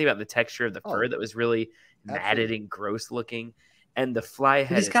 there's something about the texture of the fur that was really matted and gross looking. And the fly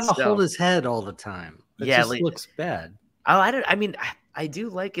head. He's got to hold his head all the time. It just looks bad. Oh, I do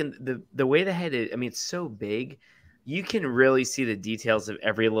like the way the head is. I mean, it's so big. You can really see the details of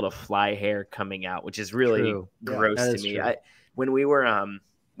every little fly hair coming out, which is really gross to me. When we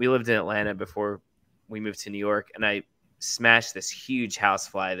lived in Atlanta before we moved to New York, and I smashed this huge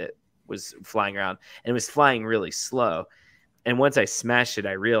housefly that was flying around, and it was flying really slow. And once I smashed it,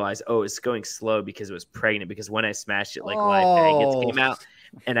 I realized, it's going slow because it was pregnant. Because when I smashed it, live maggots came out,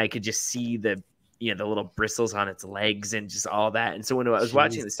 and I could just see the little bristles on its legs and just all that. And so when I was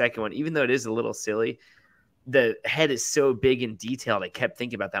watching the second one, even though it is a little silly, the head is so big and detailed. I kept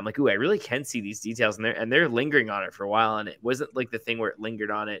thinking about that. I'm like, ooh, I really can see these details, and they're lingering on it for a while. And it wasn't like the thing where it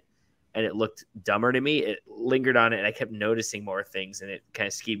lingered on it and it looked dumber to me. It lingered on it, and I kept noticing more things, and it kind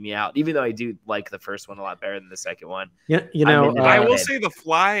of skeeved me out, even though I do like the first one a lot better than the second one. Yeah, I will say the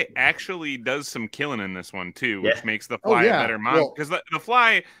fly actually does some killing in this one too, which makes the fly a better monster, because the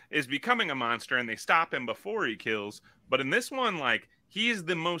fly is becoming a monster and they stop him before he kills. But in this one, like, he's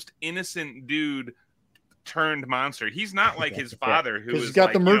the most innocent dude turned monster. He's not like his father, who has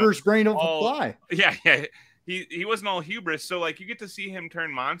got the murderous brain of a fly. Yeah. He wasn't all hubris, so like you get to see him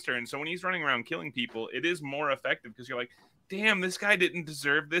turn monster, and so when he's running around killing people, it is more effective because you're like, damn, this guy didn't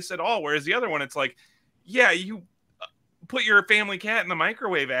deserve this at all. Whereas the other one, it's like, yeah, you put your family cat in the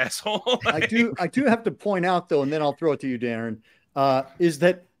microwave, asshole. Like, I do have to point out though, and then I'll throw it to you, Darren, is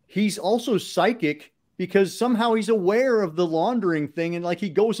that he's also psychic, because somehow he's aware of the laundering thing, and like he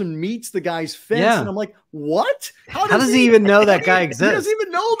goes and meets the guy's fence, and I'm like, what? How does he even know that guy exists? He doesn't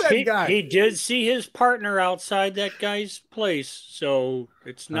even know that guy. He did see his partner outside that guy's place, so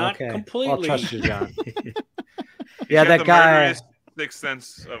it's not completely. I'll trust you, John. That guy. Sixth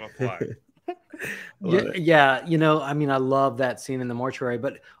sense of a fly. I mean, I love that scene in the mortuary,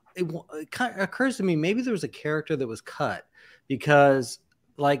 but it kind of occurs to me maybe there was a character that was cut, because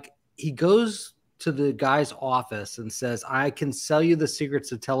like he goes to the guy's office and says, I can sell you the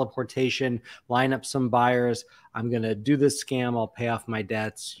secrets of teleportation, line up some buyers. I'm going to do this scam. I'll pay off my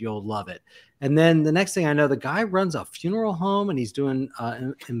debts. You'll love it. And then the next thing I know, the guy runs a funeral home and he's doing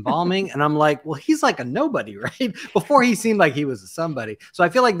embalming. And I'm like, well, he's like a nobody, right? Before he seemed like he was a somebody. So I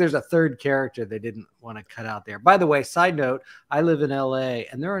feel like there's a third character they didn't want to cut out there. By the way, side note, I live in LA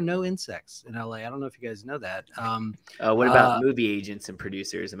and there are no insects in LA. I don't know if you guys know that. What about movie agents and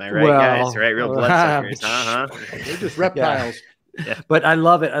producers? Am I right, well, guys? Right? Real bloodsuckers. They're just reptiles. Yeah. But I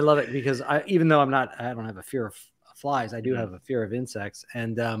love it because even though I don't have a fear of flies, I do have a fear of insects,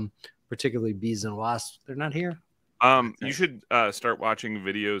 and particularly bees and wasps. They're not here. You should start watching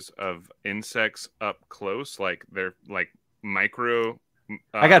videos of insects up close, like they're like micro.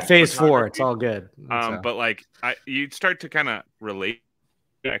 I got phase 4. It's all good. But like you'd start to kind of relate.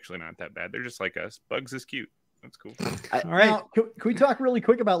 They're actually not that bad. They're just like us. Bugs is cute. That's cool. All right. Now, can we talk really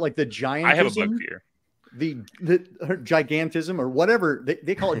quick about like the giantism? I have a bug fear. The gigantism or whatever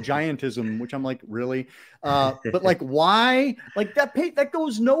they call it, giantism, which I'm like, really? But like, why? Like that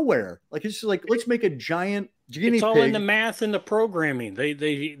goes nowhere. Like it's just like, let's make a giant guinea It's all pig. in the math and the programming.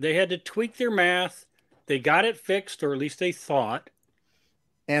 They had to tweak their math. They got it fixed, or at least they thought.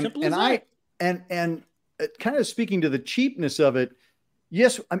 And kind of speaking to the cheapness of it.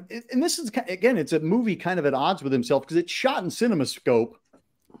 Yes, and this is again, it's a movie kind of at odds with himself because it's shot in CinemaScope,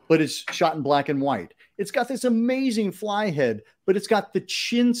 but it's shot in black and white. It's got this amazing fly head, but it's got the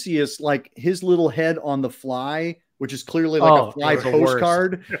chintziest, like his little head on the fly, which is clearly like a fly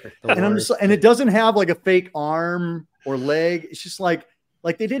postcard. And it doesn't have like a fake arm or leg. It's just like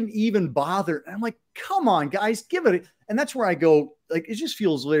they didn't even bother. And I'm like, come on, guys, give it. And that's where I go, like, it just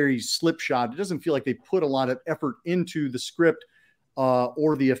feels very slipshod. It doesn't feel like they put a lot of effort into the script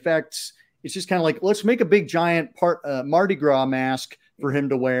or the effects. It's just kind of like, let's make a big giant Mardi Gras mask for him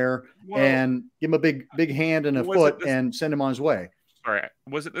to wear and give him a big hand and a foot and send him on his way. All right.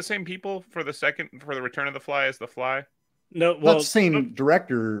 Was it the same people for the Return of the Fly as the Fly? No, not the same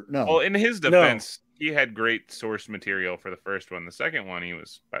director. No. Well, in his defense, he had great source material for the first one. The second one, he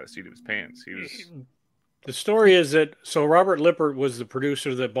was by the seat of his pants. The story is that Robert Lippert was the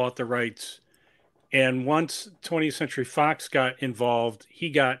producer that bought the rights, and once 20th Century Fox got involved, he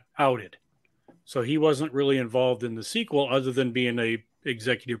got outed. So he wasn't really involved in the sequel other than being a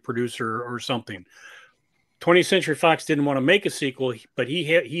executive producer or something. 20th Century Fox didn't want to make a sequel, but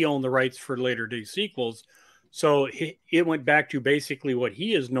he owned the rights for later day sequels. So it went back to basically what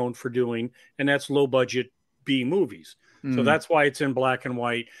he is known for doing, and that's low budget B movies. So that's why it's in black and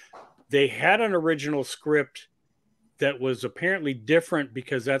white. They had an original script that was apparently different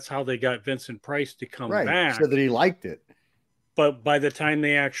because that's how they got Vincent Price to come back. So that he liked it. But by the time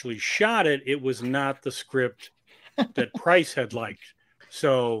they actually shot it, it was not the script that Price had liked.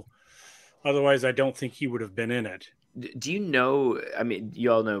 So otherwise, I don't think he would have been in it. Do you know, I mean,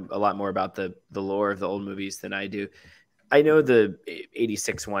 you all know a lot more about the lore of the old movies than I do. I know the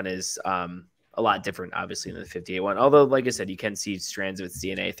 86 one is a lot different, obviously, than the 58 one. Although, like I said, you can see strands of its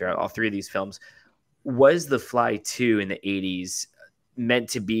DNA throughout all three of these films. Was The Fly 2 in the 80s meant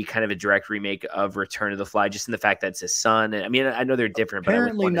to be kind of a direct remake of Return of the Fly, just in the fact that it's his son? I mean, I know they're different,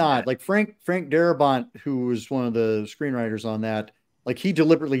 apparently but not. Like Frank Darabont, who was one of the screenwriters on that, like he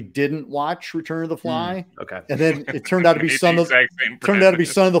deliberately didn't watch Return of the Fly. Okay. And then it turned out to be Son of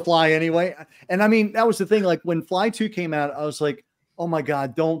the Fly anyway. And I mean, that was the thing. Like when Fly 2 came out, I was like, oh my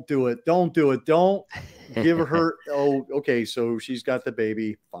God, don't do it. Don't do it. Don't give her. Oh, okay. So she's got the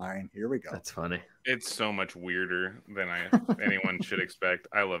baby. Fine. Here we go. That's funny. It's so much weirder than anyone should expect.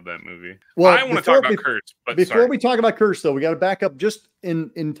 I love that movie. Well, I want to talk about Kurtz, but before we talk about Kurtz, though, we got to back up just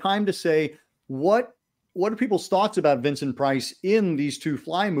in time to say what are people's thoughts about Vincent Price in these two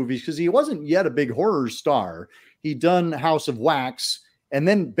Fly movies? Because he wasn't yet a big horror star. He'd done House of Wax and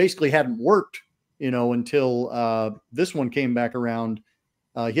then basically hadn't worked, until this one came back around.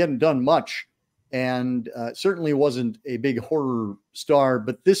 He hadn't done much and certainly wasn't a big horror star,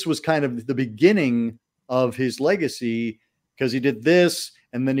 but this was kind of the beginning of his legacy because he did this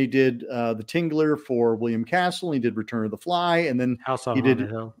and then he did The Tingler for William Castle. He did Return of the Fly and then House on Haunted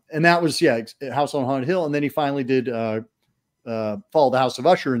Hill. And that was, House on Haunted Hill. And then he finally did Fall of the House of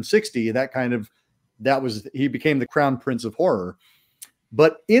Usher in 60. He became the crown prince of horror.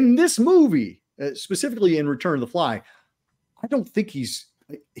 But in this movie, specifically in Return of the Fly, I don't think he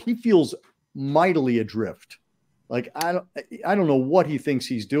feels mightily adrift. Like, I don't know what he thinks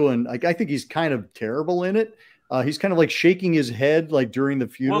he's doing. Like, I think he's kind of terrible in it. He's kind of like shaking his head, like during the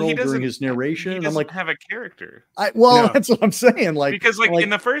funeral, during his narration. He doesn't have a character. That's what I'm saying. Like, because in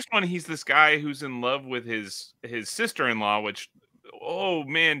the first one, he's this guy who's in love with his sister-in-law, which, oh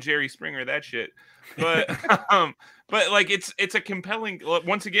man, Jerry Springer, that shit. But But like it's a compelling,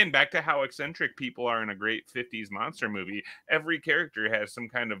 once again, back to how eccentric people are in a great 50s monster movie. Every character has some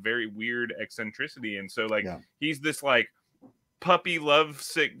kind of very weird eccentricity, and so like he's this like puppy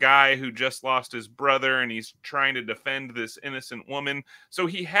lovesick guy who just lost his brother, and he's trying to defend this innocent woman. So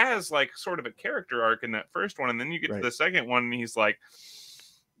he has like sort of a character arc in that first one, and then you get to the second one and he's like,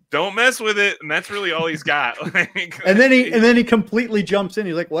 don't mess with it, and that's really all he's got. Like, and then he completely jumps in.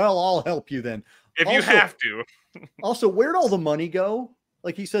 He's like, well, I'll help you then. If you have to. Also, where'd all the money go?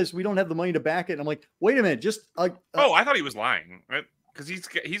 Like he says, we don't have the money to back it. And I'm like, wait a minute, just I thought he was lying, right? Because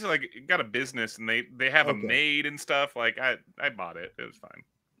he's like got a business and they have a maid and stuff. Like I bought it. It was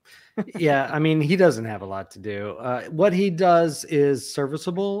fine. Yeah, I mean, he doesn't have a lot to do. What he does is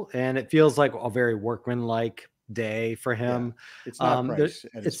serviceable, and it feels like a very workmanlike day for him. Yeah.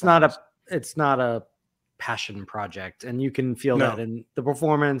 It's not a passion project, and you can feel that in the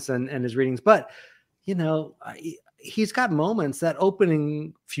performance and his readings. But you know, he's got moments. That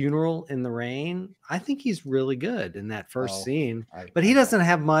opening funeral in the rain, I think he's really good in that first scene. But he doesn't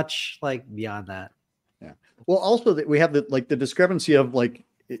have much like beyond that. Yeah. Well, also that we have the discrepancy of like,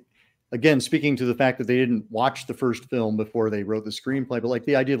 again, speaking to the fact that they didn't watch the first film before they wrote the screenplay, but like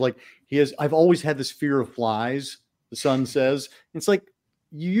the idea of like I've always had this fear of flies. The son says it's like,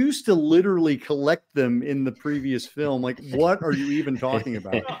 you used to literally collect them in the previous film. Like, what are you even talking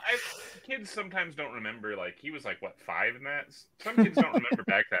about? Well, kids sometimes don't remember. Like, he was like, what, 5 in that? Some kids don't remember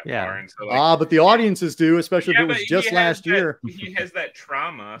back that far. And so, like, but the audiences do, especially if it was just last year. He has that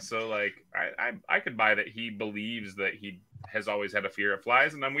trauma. So, like, I could buy that he believes that he has always had a fear of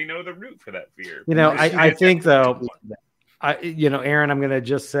flies, and then we know the root for that fear. You know, I think, though, Aaron, I'm going to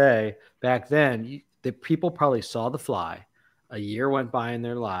just say, back then, the people probably saw The Fly. A year went by in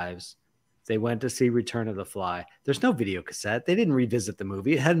their lives. They went to see Return of the Fly. There's no video cassette. They didn't revisit the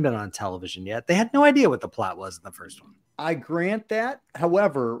movie. It hadn't been on television yet. They had no idea what the plot was in the first one. I grant that.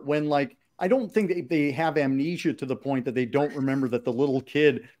 However, when I don't think they have amnesia to the point that they don't remember that the little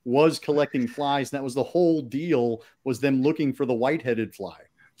kid was collecting flies. And that was the whole deal, was them looking for the white-headed fly.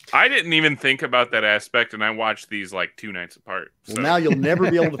 I didn't even think about that aspect, and I watched these like 2 nights apart. So. Well, now you'll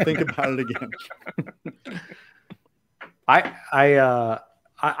never be able to think about it again.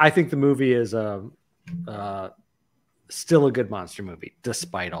 I think the movie is still a good monster movie,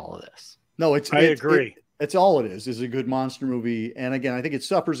 despite all of this. No, I agree. It's all it is a good monster movie. And again, I think it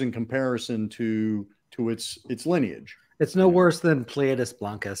suffers in comparison to its lineage. It's no worse than Pleiades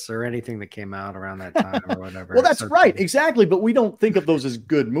Blancas or anything that came out around that time or whatever. Well, that's right. Exactly. But we don't think of those as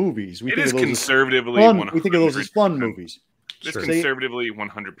good movies. We think of those conservatively fun. We think of those as fun movies. It's conservatively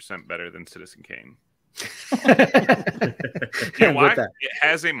 100% better than Citizen Kane. You know why? It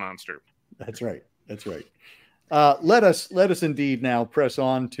has a monster. That's right. That's right. Let us indeed now press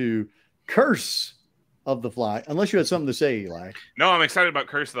on to Curse of the Fly. Unless you had something to say, Eli. No, I'm excited about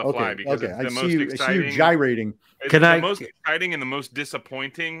Curse of the Fly because it's the most exciting. I see you gyrating. It's the most exciting and the most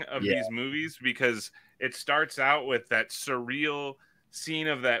disappointing of these movies, because it starts out with that surreal scene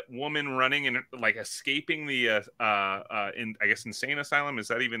of that woman running and like escaping the I guess insane asylum. Is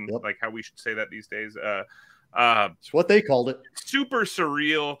that even like how we should say that these days? It's what they called it. Super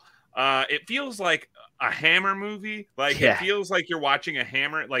surreal. It feels like a Hammer movie. Like it feels like you're watching a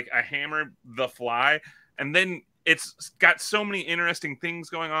Hammer the Fly, and then it's got so many interesting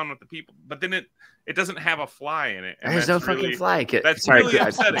things going on with the people, but then it doesn't have a fly in it. And there's no fucking fly. That's really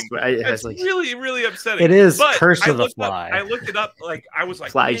upsetting. That's really, really upsetting. It is Curse of the Fly. I looked it up. Like I was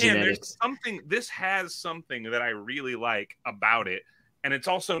like, fly man, genetics. There's something. This has something that I really like about it, and it's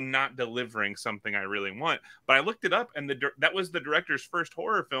also not delivering something I really want. But I looked it up, and that was the director's first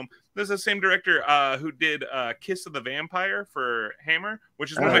horror film. This is the same director who did Kiss of the Vampire for Hammer,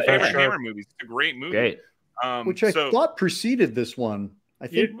 which is one of my favorite Hammer movies. It's a great movie. Great. Which I thought preceded this one. I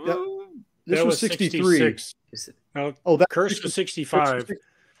think this was 63. That Curse was 65.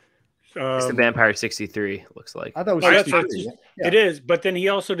 It's the Vampire 63, looks like. I thought it was 63. It is, but then he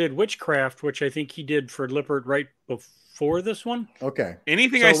also did Witchcraft, which I think he did for Lippert right before this one. Okay.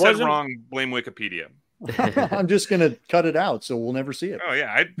 Anything I said wrong, blame Wikipedia. I'm just going to cut it out, so we'll never see it. Oh,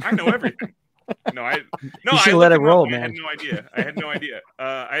 yeah. I know everything. You should let it roll, man. I had no idea.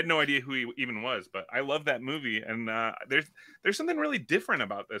 I had no idea who he even was, but I love that movie, and there's something really different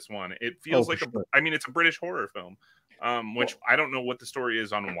about this one. It feels like it's a British horror film, which I don't know what the story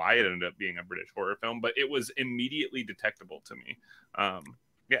is on why it ended up being a British horror film, but it was immediately detectable to me.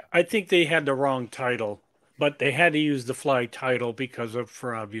 I think they had the wrong title, but they had to use the Fly title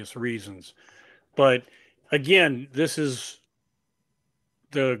for obvious reasons. But again, this is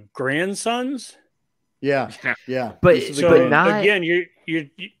the grandsons. Yeah. But not again,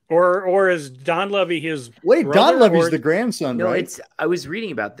 or is Don Levy his Wait, brother, Don Levy's or- the grandson, No, right? I was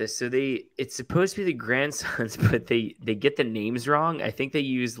reading about this. So it's supposed to be the grandsons, but they get the names wrong. I think they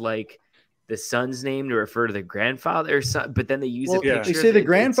use like the son's name to refer to the grandfather or something, but then they use a Well, picture. they say of the it. It's all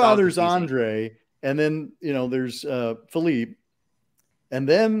grandfather's confusing. Andre, and then there's Philippe, and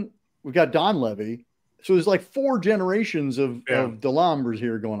then we got Don Levy. So there's like 4 generations of Delambres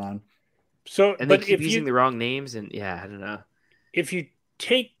here going on. So, And they but keep if using you the wrong names, and I don't know. if you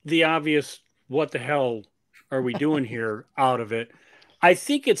take the obvious "what the hell are we doing here" out of it, I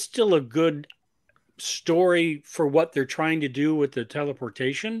think it's still a good story for what they're trying to do with the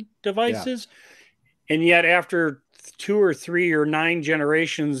teleportation devices. And yet after 2 or 3 or 9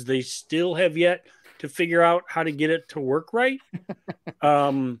 generations, they still have yet to figure out how to get it to work right.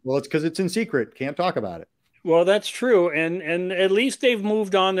 Well, it's because it's in secret. Can't talk about it. Well, that's true. And at least they've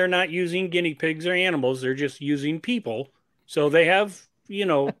moved on. They're not using guinea pigs or animals. They're just using people. So they have,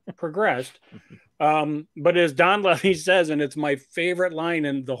 progressed. But as Don Levy says, and it's my favorite line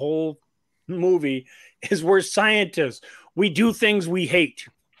in the whole movie, is we're scientists. We do things we hate.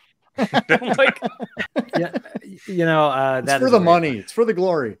 I'm like, It's for the money. It's for the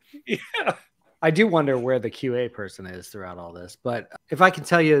glory. yeah. I do wonder where the QA person is throughout all this. But if I can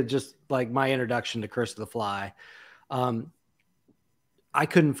tell you just like my introduction to Curse of the Fly, I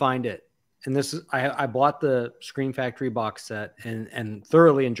couldn't find it. And this is, I bought the Screen Factory box set and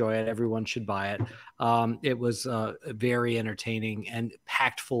thoroughly enjoy it. Everyone should buy it. It was very entertaining and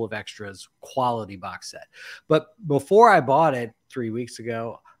packed full of extras, quality box set. But before I bought it 3 weeks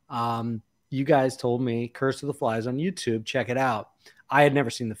ago, you guys told me Curse of the Fly is on YouTube. Check it out. I had never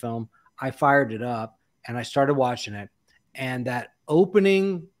seen the film. I fired it up and I started watching it. And that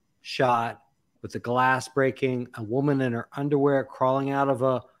opening shot with the glass breaking, a woman in her underwear crawling out of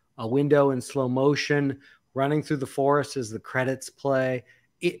a window in slow motion, running through the forest as the credits play.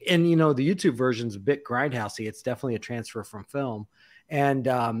 And the YouTube version's a bit grindhousey. It's definitely a transfer from film. And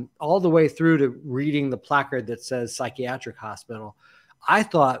all the way through to reading the placard that says psychiatric hospital, I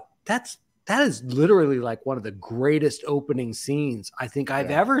thought that is literally like one of the greatest opening scenes I think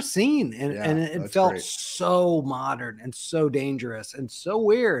I've ever seen. And it felt great. So modern and so dangerous and so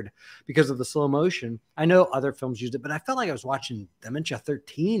weird because of the slow motion. I know other films used it, but I felt like I was watching Dementia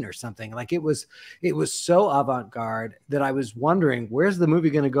 13 or something. Like it was so avant-garde that I was wondering, where's the movie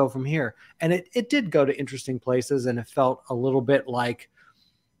going to go from here? And it did go to interesting places, and it felt a little bit like,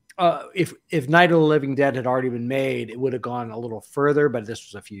 if Night of the Living Dead had already been made, it would have gone a little further, but this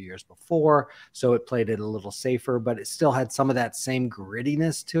was a few years before, so it played it a little safer, but it still had some of that same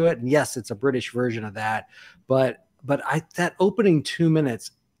grittiness to it. And yes, it's a British version of that, but that opening 2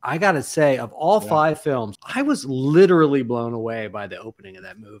 minutes, I gotta say, of all 5 films, I was literally blown away by the opening of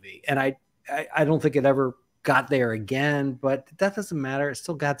that movie. And I don't think it ever got there again, but that doesn't matter. It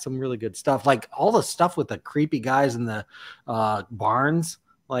still got some really good stuff, like all the stuff with the creepy guys in the barns.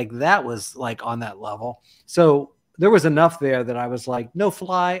 Like that was like on that level. So there was enough there that I was like, no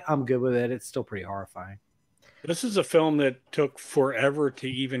Fly, I'm good with it. It's still pretty horrifying. This is a film that took forever to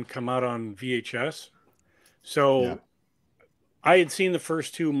even come out on VHS. So I had seen the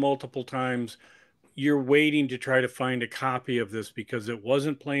first 2 multiple times. You're waiting to try to find a copy of this because it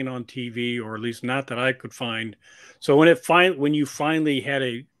wasn't playing on TV, or at least not that I could find. So when you finally had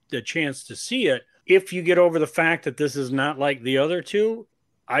the chance to see it, if you get over the fact that this is not like the other 2,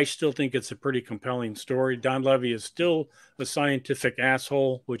 I still think it's a pretty compelling story. Don Levy is still a scientific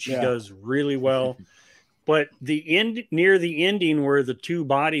asshole, which he does really well. But near the ending where the 2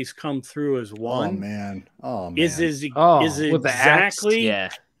 bodies come through as one,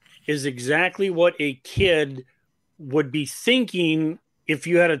 is exactly what a kid would be thinking if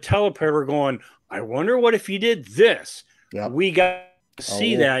you had a teleporter going, I wonder what if you did this. Yep. We got to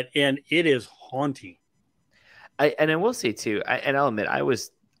see that, and it is haunting. I will say too, I'll admit, I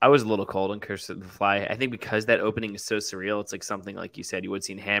was a little cold on Curse of the Fly. I think because that opening is so surreal, it's like something like you said, you would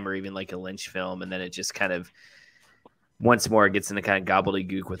see in Hammer, even like a Lynch film, and then it just kind of once more gets into kind of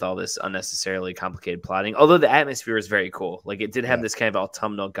gobbledygook with all this unnecessarily complicated plotting. Although the atmosphere is very cool, like it did have this kind of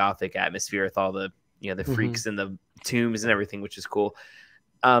autumnal gothic atmosphere with all the the freaks and the tombs and everything, which is cool.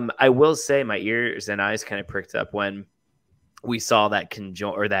 I will say my ears and eyes kind of pricked up when we saw that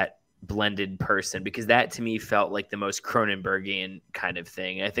that blended person, because that to me felt like the most Cronenbergian kind of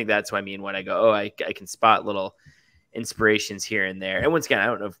thing. I think that's what I mean when I go, I can spot little inspirations here and there. And once again, I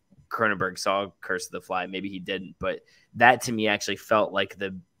don't know if Cronenberg saw Curse of the Fly, maybe he didn't, but that to me actually felt like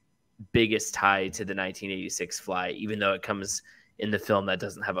the biggest tie to the 1986 Fly, even though it comes in the film that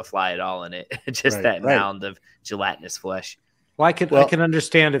doesn't have a fly at all in it. Just mound of gelatinous flesh. Well, I can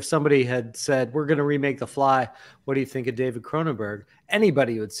understand if somebody had said, we're going to remake The Fly. What do you think of David Cronenberg?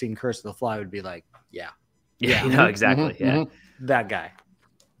 Anybody who had seen Curse of the Fly would be like, yeah. No, exactly. That guy.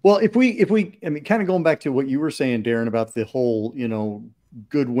 Well, if we, I mean, kind of going back to what you were saying, Darren, about the whole,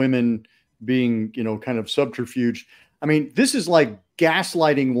 good women being, kind of subterfuge. I mean, this is like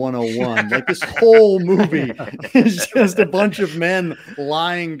gaslighting 101. Like this whole movie is just a bunch of men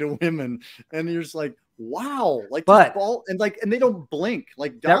lying to women. And you're just like, wow. Like, and they don't blink.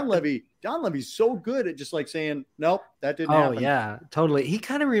 Like Don Levy's so good at just like saying, nope, that didn't happen. Oh yeah, totally. He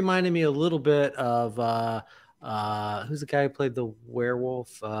kind of reminded me a little bit of, who's the guy who played the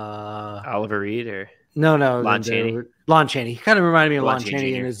werewolf? Oliver Reed or Lon Chaney. Lon Chaney. He kind of reminded me of Lon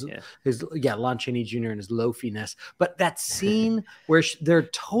Chaney Jr. and his Lon Chaney Jr. and his loafiness. But that scene where they're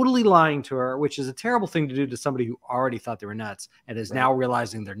totally lying to her, which is a terrible thing to do to somebody who already thought they were nuts and is now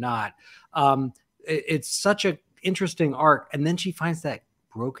realizing they're not. It's such an interesting arc. And then she finds that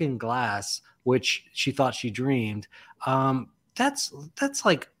broken glass, which she thought she dreamed. That's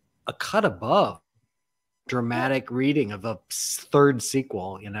like a cut above dramatic reading of a third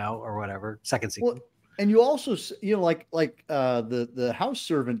sequel, or whatever, second sequel. Well, and you also, the house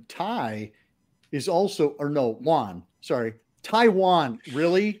servant Ty is also, or no, Juan, sorry, Taiwan.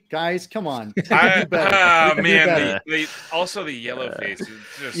 Really, guys, come on. Man, also the yellow face is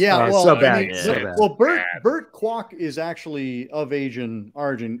just so bad. So bad. Well, Bert Kwok is actually of Asian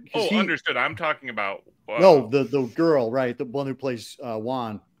origin. Understood. I'm talking about no, the girl, right? The one who plays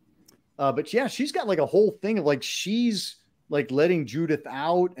Juan. But yeah, she's got like a whole thing of like she's like letting Judith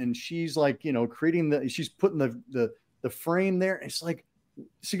out, and she's like creating she's putting the frame there. It's like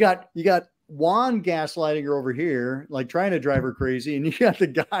you got Juan gaslighting her over here, like trying to drive her crazy, and you got the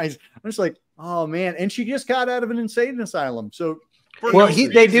guys. I'm just like, oh man, and she just got out of an insane asylum, so.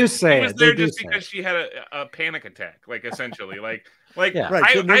 They do say he was there just because she had a panic attack, like essentially, like yeah.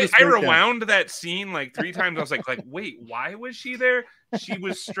 Right. I rewound that scene like 3 times. I was like, wait, why was she there? She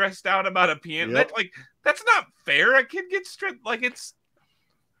was stressed out about a piano. Yep. That's not fair. A kid gets stressed. Like she's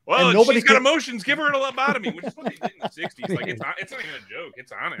got emotions. Give her a lobotomy, which is what they did in the 60s. Like it's not even a joke.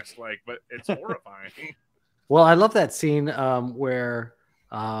 It's honest. But it's horrifying. Well, I love that scene where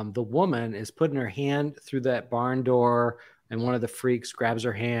the woman is putting her hand through that barn door. And one of the freaks grabs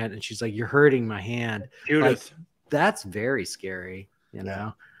her hand, and she's like, "You're hurting my hand." Judith. That's very scary,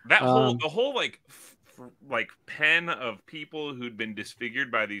 That the whole pen of people who'd been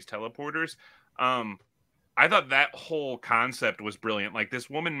disfigured by these teleporters. I thought that whole concept was brilliant. Like this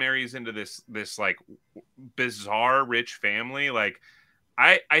woman marries into this like bizarre rich family. Like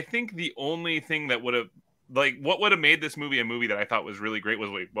I think the only thing that would have what would have made this movie a movie that I thought was really great was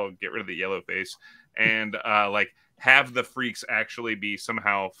get rid of the yellow face and have the freaks actually be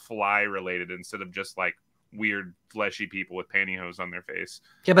somehow fly related instead of just like weird fleshy people with pantyhose on their face.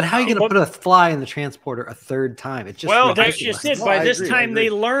 Yeah, but how are you going to put a fly in the transporter a third time? It's just that's just it. By this time,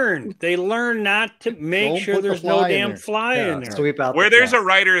 they learn not to make sure there's no damn fly in there. Sweep out where there's a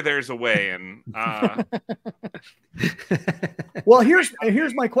writer, there's a way. And well, here's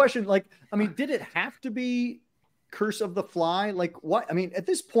my question. Like, I mean, did it have to be Curse of the Fly? Like, what? I mean, at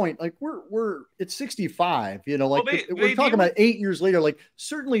this point, like it's 65. We're talking about 8 years later. Like,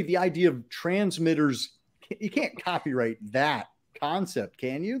 certainly the idea of transmitters. You can't copyright that concept,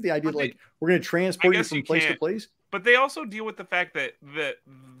 can you? The idea we're going to transport you from place to place. But they also deal with the fact that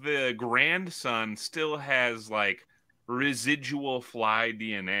the grandson still has like residual fly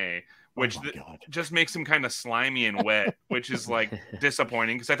DNA, which just makes him kind of slimy and wet, which is like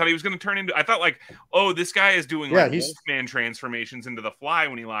disappointing because I thought he was going to turn into. I thought this guy is doing Wolfman transformations into the fly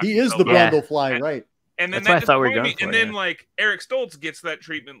when he locks. He is the Brundle Fly, right? And then that's what I thought we were going for. And then like Eric Stoltz gets that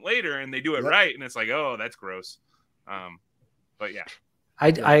treatment later, and they do it right, and it's like, oh, that's gross. But yeah,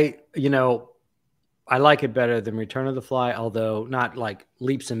 I like it better than Return of the Fly, although not like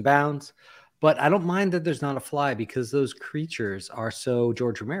leaps and bounds. But I don't mind that there's not a fly because those creatures are so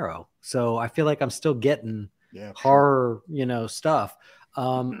George Romero. So I feel like I'm still getting horror, stuff.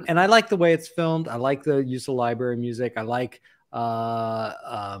 And I like the way it's filmed. I like the use of library music. I like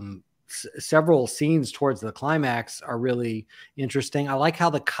several scenes towards the climax are really interesting. I like how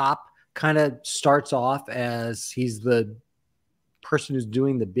the cop kind of starts off as he's the person who's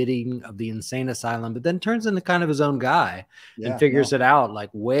doing the bidding of the insane asylum, but then turns into kind of his own guy and figures it out like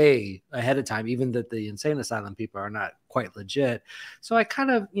way ahead of time, even that the insane asylum people are not quite legit. So I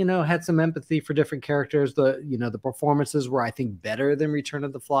kind of, had some empathy for different characters. The performances were, I think, better than Return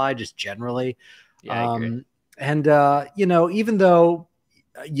of the Fly, just generally. Yeah, I agree. And, even though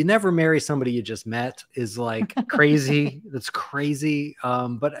you never marry somebody you just met is like crazy. That's crazy.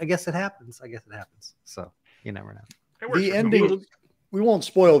 But I guess it happens. So you never know. the ending, we won't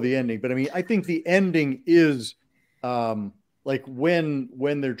spoil the ending, but I mean, I think the ending is like when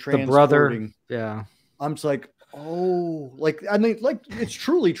they're transporting. The brother, yeah. I'm just like, oh, like, I mean, like, it's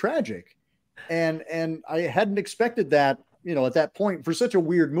truly tragic. And I hadn't expected that, you know, at that point for such a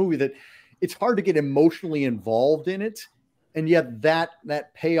weird movie that it's hard to get emotionally involved in it. And yet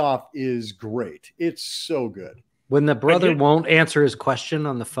that payoff is great. It's so good. When the brother won't answer his question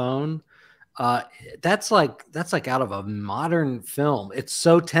on the phone, that's like out of a modern film. It's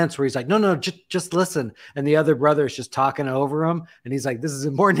so tense where he's like, no, just listen. And the other brother is just talking over him. And he's like, this is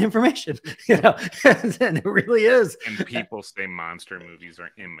important information, you know, and it really is. And people say monster movies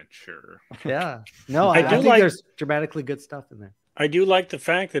are immature. Yeah. No, I think there's dramatically good stuff in there. I do like the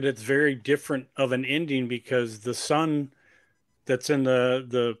fact that it's very different of an ending because the son that's in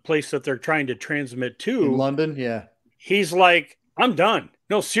the place that they're trying to transmit to in London. Yeah. He's like, I'm done.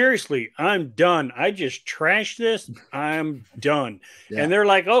 No, seriously, I'm done. I just trashed this. I'm done. Yeah. And they're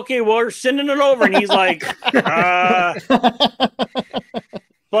like, okay, well, we're sending it over. And he's like,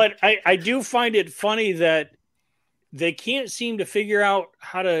 But I do find it funny that they can't seem to figure out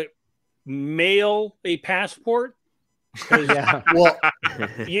how to mail a passport. Yeah. Well,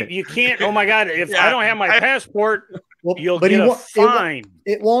 you can't. Oh my God! If I don't have my passport, you'll get a fine.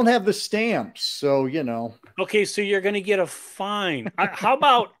 It won't have the stamps, so you know. Okay, so you're going to get a fine. How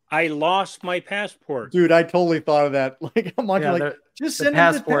about I lost my passport, dude? I totally thought of that. Like I'm watching, just send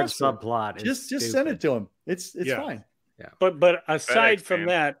him the passport subplot. Just send it to him. It's fine. Yeah. But aside from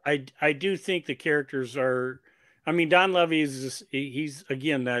that, I do think the characters are. I mean, Don Levy he's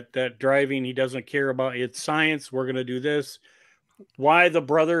again that driving. He doesn't care about it's science. We're going to do this. Why the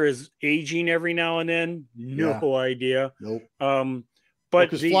brother is aging every now and then? No idea. Nope. But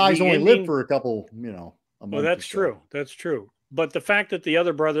because flies only live for a couple, you know. Well, that's true. That's true. But the fact that the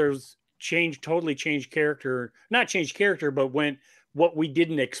other brothers totally changed character, not changed character, but went what we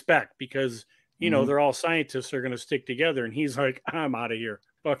didn't expect because you know they're all scientists. They're going to stick together, and he's like, I'm out of here.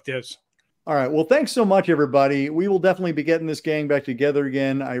 Fuck this. All right. Well, thanks so much, everybody. We will definitely be getting this gang back together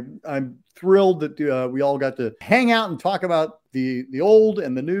again. I'm thrilled that we all got to hang out and talk about the old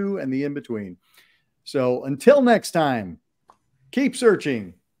and the new and the in-between. So until next time, keep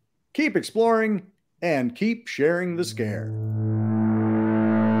searching, keep exploring, and keep sharing the scare.